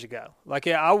 10 years ago. Like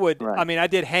I would, I mean, I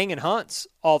did hanging hunts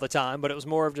all the time, but it was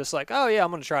more of just like, oh yeah,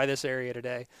 I'm going to try this area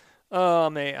today. I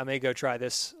may go try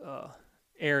this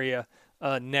area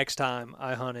next time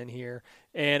I hunt in here.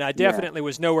 And I definitely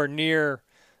was nowhere near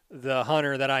the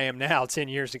hunter that I am now 10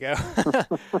 years ago.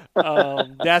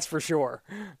 That's for sure.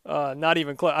 Not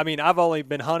even close. I mean, I've only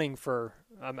been hunting for,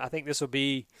 I think this will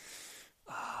be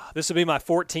my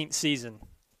 14th season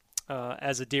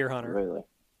as a deer hunter. Really?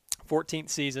 14th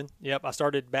season. Yep. I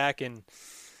started back in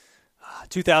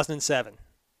 2007.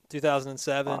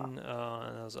 2007.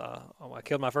 I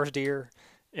killed my first deer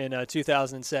in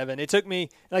 2007. It took me,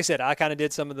 like I said, I kind of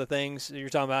did some of the things you're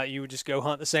talking about. You would just go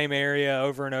hunt the same area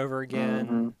over and over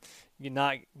again. You're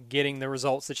not getting the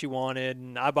results that you wanted.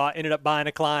 And I ended up buying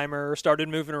a climber, started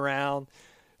moving around.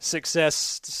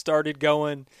 Success started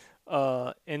going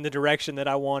in the direction that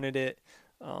I wanted it.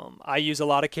 I use a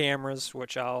lot of cameras,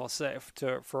 which I'll say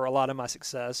for a lot of my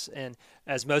success. And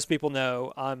as most people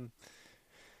know, I'm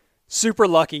super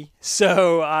lucky.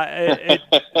 So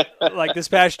like this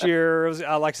past year, it was,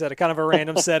 like I said, a kind of a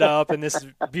random setup, and this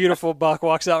beautiful buck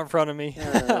walks out in front of me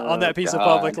on that piece of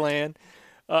public land.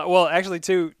 Well, actually,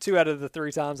 two out of the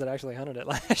 3 times that I actually hunted it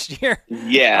last year.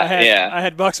 I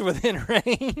had bucks within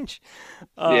range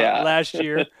last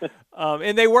year,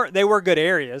 and they were good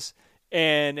areas.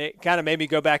 And it kind of made me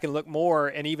go back and look more.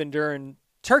 And even during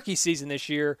turkey season this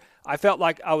year, I felt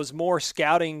like I was more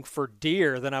scouting for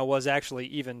deer than I was actually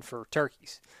even for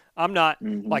turkeys. I'm not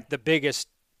like the biggest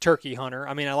turkey hunter.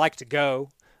 I mean, I like to go.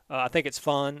 I think it's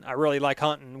fun. I really like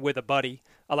hunting with a buddy.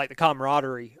 I like the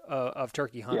camaraderie of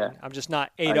turkey hunting. Yeah, I'm just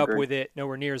not ate up with it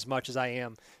nowhere near as much as I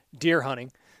am deer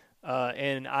hunting.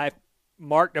 And I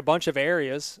marked a bunch of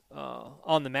areas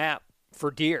on the map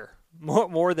for deer,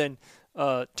 more than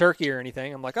turkey or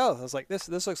anything. I'm like, I was like, this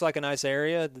looks like a nice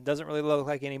area. It doesn't really look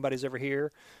like anybody's ever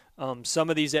here. Some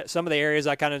of the areas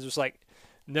I kind of just like,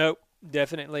 nope,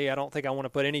 definitely. I don't think I want to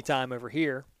put any time over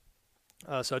here.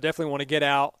 So I definitely want to get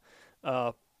out,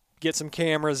 get some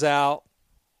cameras out.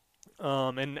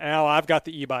 And now I've got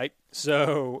the e-bike,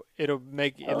 so it'll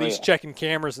make at least checking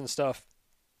cameras and stuff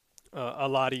a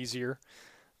lot easier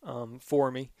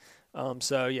for me.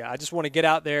 So yeah, I just want to get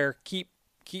out there, keep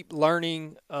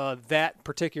learning that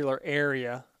particular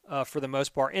area for the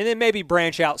most part, and then maybe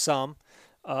branch out some.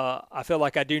 I feel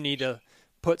like I do need to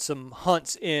put some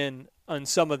hunts in on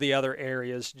some of the other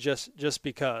areas just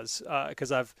because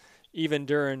I've even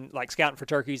during like scouting for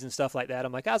turkeys and stuff like that, I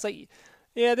was like,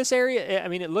 yeah, this area, I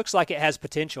mean, it looks like it has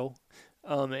potential,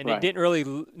 and it didn't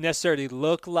really necessarily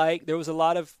look like there was a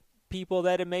lot of people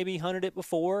that had maybe hunted it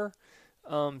before.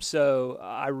 So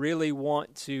I really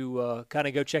want to kind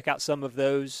of go check out some of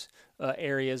those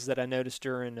areas that I noticed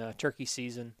during turkey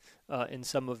season in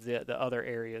some of the other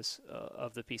areas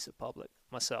of the piece of public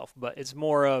myself. But it's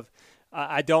more of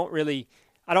I don't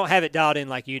have it dialed in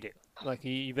like you do. Like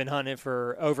you've been hunting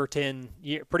for over 10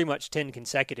 years, pretty much 10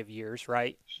 consecutive years,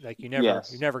 right? Like you've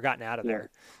never gotten out of there.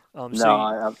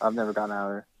 No, I've never gotten out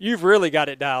of there. You've really got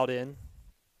it dialed in.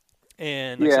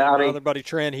 And my other buddy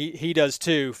Trent, he does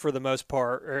too for the most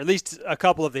part, or at least a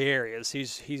couple of the areas.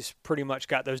 He's pretty much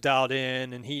got those dialed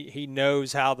in, and he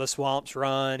knows how the swamps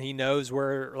run. He knows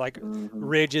where like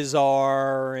ridges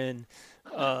are and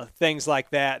things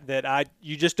like that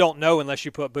you just don't know unless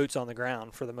you put boots on the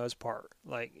ground for the most part.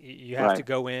 Like you have to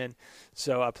go in.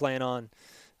 So I plan on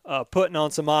putting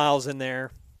on some miles in there,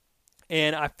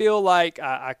 and I feel like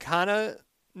I kind of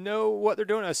know what they're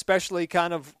doing, especially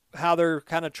kind of how they're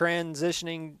kind of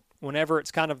transitioning whenever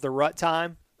it's kind of the rut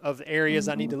time of the areas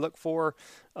I need to look for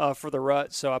the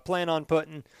rut. So I plan on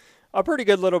putting a pretty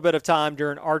good little bit of time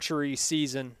during archery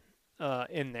season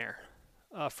in there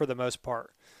for the most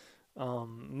part.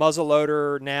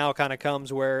 Muzzleloader now kind of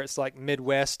comes where it's like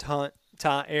Midwest hunt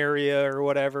area or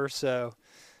whatever. So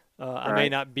I may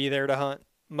not be there to hunt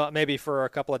maybe for a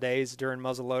couple of days during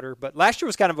muzzleloader. But last year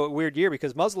was kind of a weird year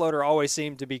because muzzleloader always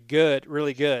seemed to be good,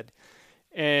 really good.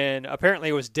 And apparently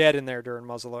it was dead in there during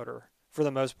muzzleloader for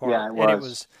the most part. Yeah, it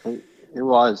was. And it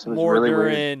was more really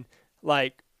during weird.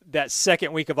 Like that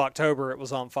second week of October, it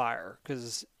was on fire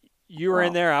because you were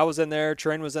in there, I was in there,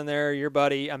 Trent was in there, your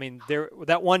buddy. I mean,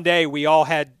 that one day we all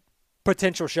had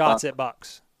potential shots at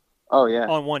bucks. Oh yeah,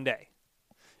 on one day.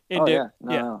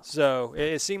 No. So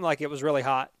it seemed like it was really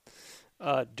hot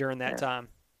during that time.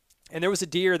 And there was a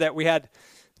deer that we had,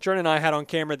 Trent and I had on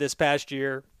camera this past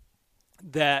year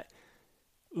that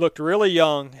looked really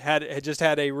young, had just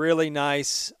had a really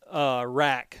nice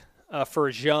rack for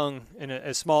as young and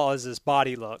as small as his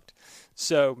body looked.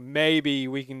 So maybe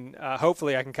we can,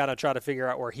 hopefully I can kind of try to figure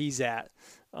out where he's at.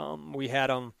 We had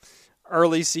him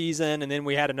early season, and then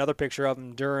we had another picture of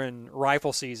him during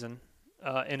rifle season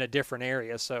in a different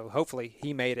area. So hopefully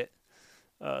he made it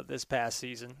this past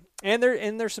season. And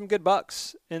there's some good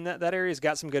bucks in that area's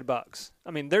got some good bucks.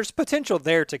 I mean, there's potential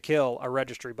there to kill a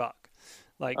registry buck.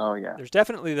 There's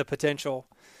definitely the potential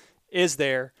is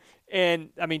there. And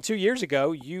I mean, 2 years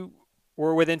ago, you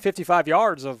were within 55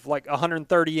 yards of like a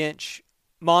 130-inch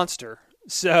monster.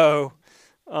 So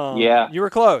you were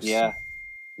close. Yeah.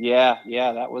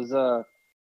 That was a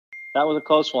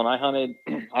close one. I hunted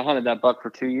that buck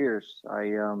for 2 years.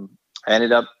 I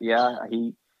ended up,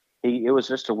 it was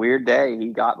just a weird day. He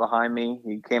got behind me.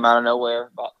 He came out of nowhere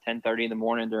about 10:30 in the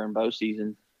morning during bow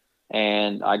season.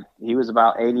 And he was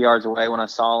about 80 yards away when I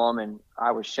saw him, and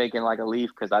I was shaking like a leaf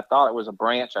because I thought it was a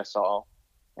branch I saw.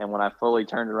 And when I fully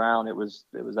turned around, it was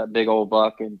that big old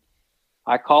buck. And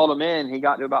I called him in. He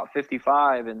got to about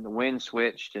 55, and the wind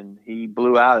switched, and he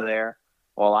blew out of there.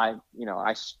 Well, I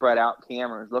spread out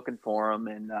cameras looking for him,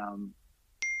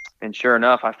 and sure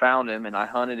enough, I found him, and I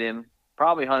hunted him.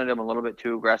 Probably hunted him a little bit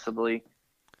too aggressively.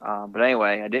 But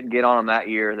anyway, I didn't get on him that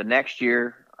year. The next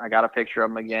year, I got a picture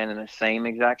of him again in the same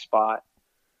exact spot.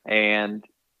 And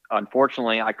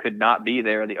unfortunately, I could not be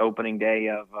there the opening day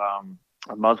of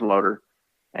muzzleloader.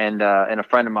 And a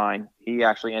friend of mine, he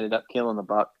actually ended up killing the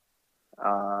buck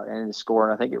and the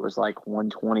score. I think it was like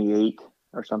 128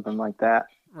 or something like that.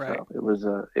 Right.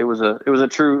 So it was a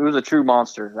true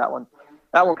monster. That one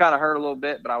kind of hurt a little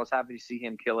bit, but I was happy to see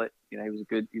him kill it. He's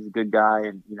a good guy,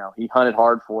 and he hunted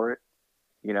hard for it.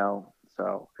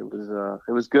 So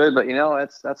it was good, but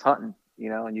that's hunting,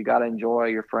 and you got to enjoy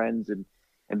your friends and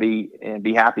be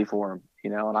happy for them,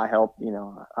 and I helped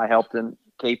him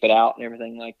cape it out and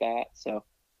everything like that. So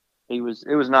it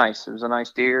was nice. It was a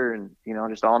nice deer, and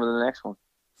just on to the next one.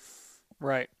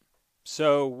 Right.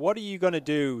 So what are you going to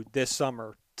do this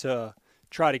summer to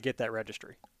try to get that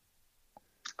registry?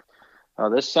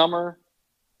 This summer,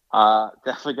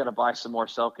 definitely going to buy some more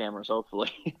cell cameras,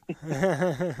 hopefully.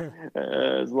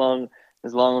 As long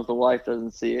as the wife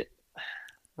doesn't see it.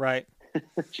 Right.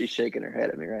 She's shaking her head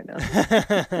at me right now.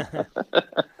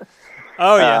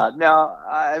 Oh, yeah. No,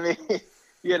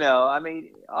 I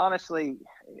mean, honestly,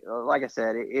 like I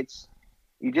said,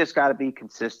 you just got to be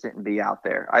consistent and be out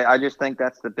there. I just think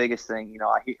that's the biggest thing.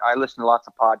 I listen to lots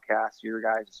of podcasts, your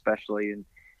guys especially, and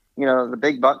the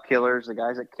big buck killers, the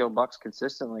guys that kill bucks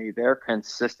consistently, they're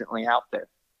consistently out there,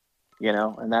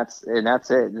 and that's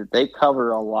it. They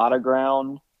cover a lot of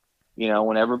ground,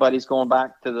 when everybody's going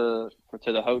back to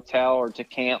the hotel or to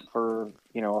camp for,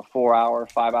 a 4-hour,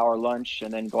 5-hour lunch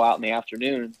and then go out in the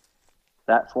afternoon.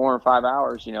 That 4 or 5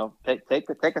 hours, take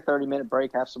a 30-minute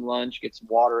break, have some lunch, get some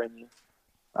water in you.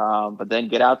 But then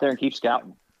get out there and keep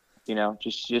scouting. You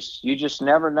just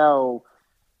never know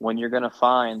when you're going to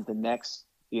find the next,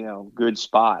 good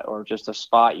spot, or just a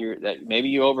spot that maybe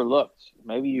you overlooked.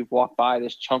 Maybe you've walked by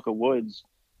this chunk of woods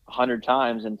 100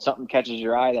 times and something catches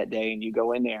your eye that day, and you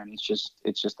go in there and it's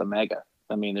just a mega.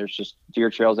 I mean, there's just deer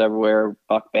trails everywhere,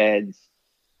 buck beds,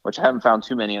 which I haven't found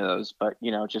too many of those, but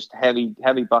just heavy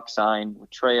buck sign with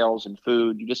trails and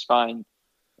food. You just find,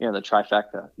 the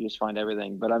trifecta. You just find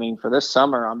everything. But I mean, for this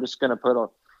summer, I'm just going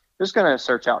to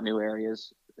search out new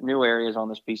areas on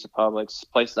this piece of Publix,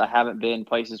 places I haven't been,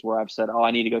 places where I've said, oh, I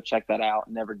need to go check that out.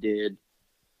 Never did.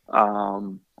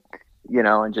 And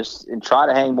try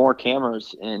to hang more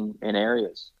cameras in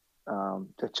areas,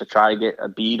 to try to get a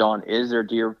bead on, is there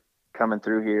deer coming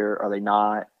through here? Are they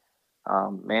not?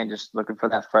 Just looking for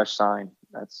that fresh sign.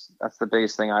 That's the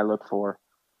biggest thing I look for.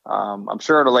 I'm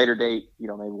sure at a later date,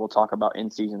 maybe we'll talk about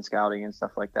in-season scouting and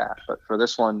stuff like that. But for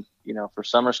this one, for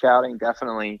summer scouting,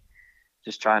 definitely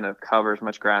just trying to cover as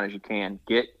much ground as you can.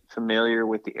 Get familiar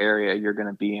with the area you're going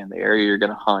to be in, the area you're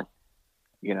going to hunt.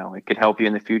 It could help you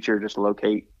in the future just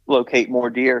locate more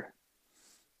deer.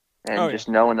 And just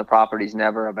knowing the property is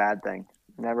never a bad thing.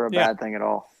 Never a bad thing at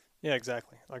all. Yeah,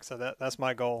 exactly. Like I said, that's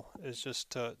my goal, is just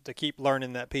to keep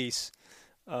learning that piece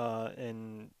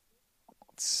and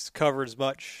cover as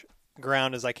much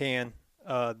ground as I can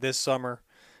this summer,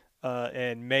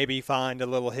 and maybe find a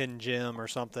little hidden gem or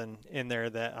something in there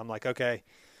that I'm like, okay,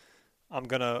 I'm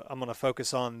gonna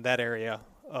focus on that area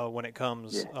when it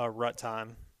comes rut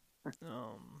time.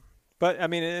 But I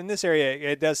mean, in this area,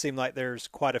 it does seem like there's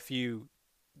quite a few.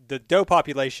 The doe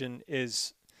population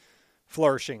is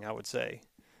flourishing, I would say.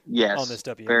 Yes, on this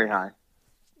WMA. Very high.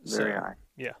 Very high.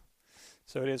 Yeah.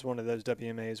 So it is one of those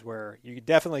WMAs where you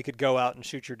definitely could go out and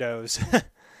shoot your does.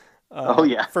 Oh,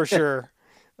 yeah. For sure.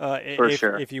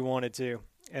 Sure. If you wanted to.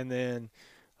 And then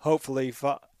hopefully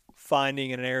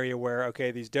finding an area where, okay,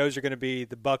 these does are going to be,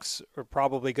 the bucks are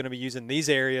probably going to be using these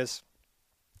areas,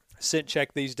 scent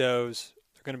check these does,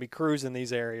 they're going to be cruising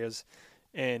these areas,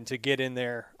 and to get in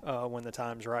there when the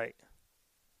time's right.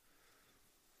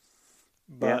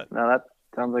 But, yeah, no, that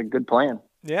sounds like a good plan.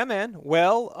 Yeah, man.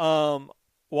 Well,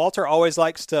 Walter always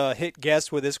likes to hit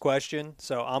guests with this question,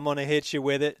 so I'm going to hit you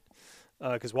with it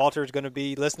because Walter's going to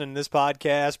be listening to this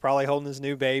podcast, probably holding his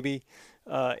new baby.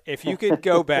 If you could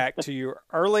go back to your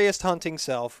earliest hunting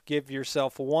self, give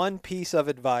yourself one piece of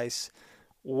advice,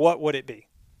 what would it be?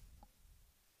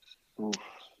 Oof.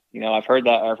 I've heard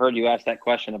you ask that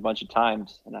question a bunch of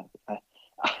times, and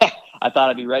I thought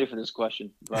I'd be ready for this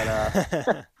question,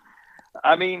 but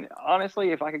I mean,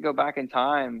 honestly, if I could go back in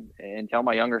time and tell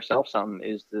my younger self something,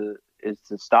 is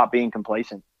to stop being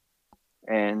complacent.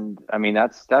 And I mean,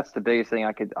 that's the biggest thing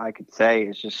I could say,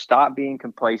 is just stop being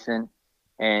complacent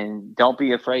and don't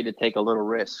be afraid to take a little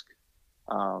risk.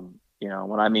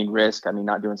 When I mean risk, I mean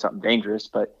not doing something dangerous,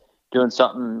 but doing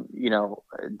something,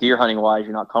 deer hunting wise,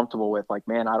 you're not comfortable with. Like,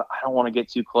 man, I don't want to get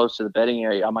too close to the bedding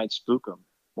area. I might spook them.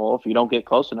 Well, if you don't get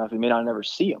close enough, you may not never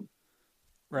see them.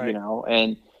 Right.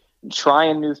 And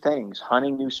trying new things,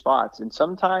 hunting new spots, and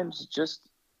sometimes just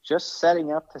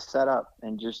setting up to set up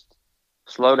and just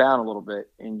slow down a little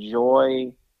bit.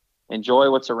 Enjoy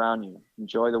what's around you.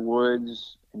 Enjoy the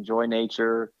woods, enjoy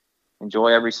nature, enjoy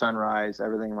every sunrise,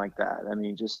 everything like that. I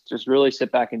mean, just really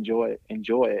sit back, enjoy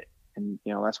it. And,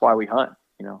 that's why we hunt,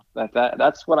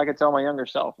 that's what I could tell my younger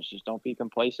self, is just don't be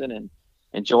complacent and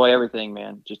enjoy everything,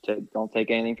 man. Just don't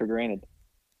take anything for granted.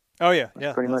 Oh yeah.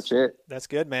 That's pretty much it. That's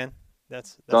good, man.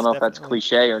 That's don't know if that's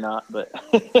cliche or not, but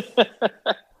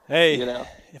hey,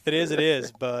 if it is, it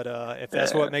is. But if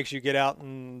that's what makes you get out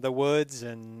in the woods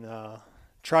and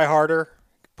try harder,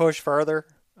 push further,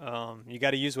 you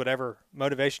got to use whatever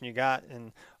motivation you got,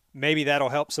 and maybe that'll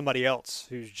help somebody else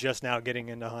who's just now getting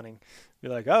into hunting. Be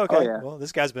like, oh, okay, well,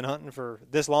 this guy's been hunting for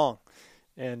this long,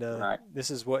 and this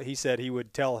is what he said he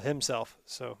would tell himself.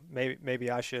 So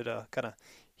maybe I should kind of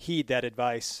heed that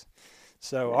advice.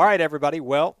 So, all right, everybody.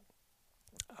 Well,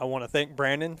 I want to thank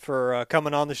Brandon for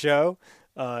coming on the show.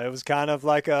 It was kind of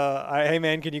like, hey,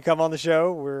 man, can you come on the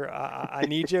show? I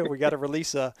need you. We got to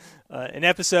release an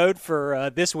episode for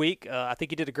this week. I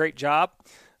think you did a great job.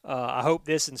 I hope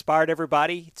this inspired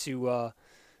everybody to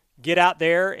get out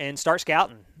there and start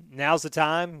scouting. Now's the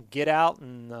time. Get out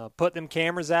and put them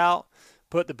cameras out,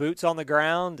 put the boots on the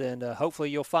ground, and hopefully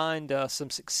you'll find some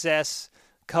success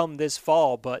come this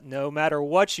fall. But no matter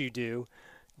what you do,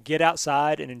 get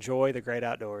outside and enjoy the great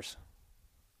outdoors.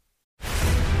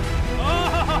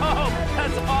 Oh,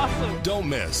 that's awesome. Don't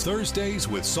miss Thursdays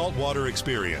with Saltwater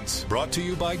Experience, brought to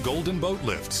you by Golden Boat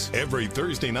Lifts, every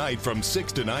Thursday night from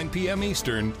 6 to 9 p.m.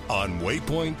 Eastern on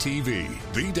Waypoint TV,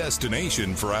 the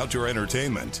destination for outdoor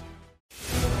entertainment.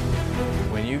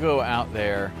 When you go out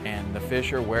there and the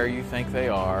fish are where you think they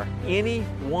are, any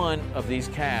one of these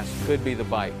casts could be the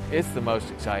bite. It's the most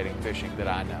exciting fishing that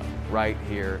I know, right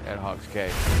here at Hawks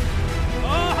Cave.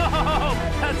 Oh,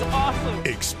 that's awesome!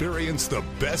 Experience the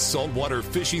best saltwater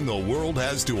fishing the world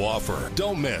has to offer.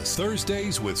 Don't miss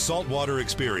Thursdays with Saltwater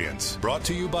Experience, brought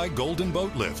to you by Golden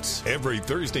Boat Lifts, every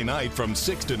Thursday night from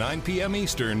 6 to 9 p.m.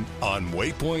 Eastern on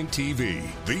Waypoint TV,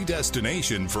 the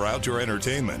destination for outdoor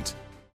entertainment.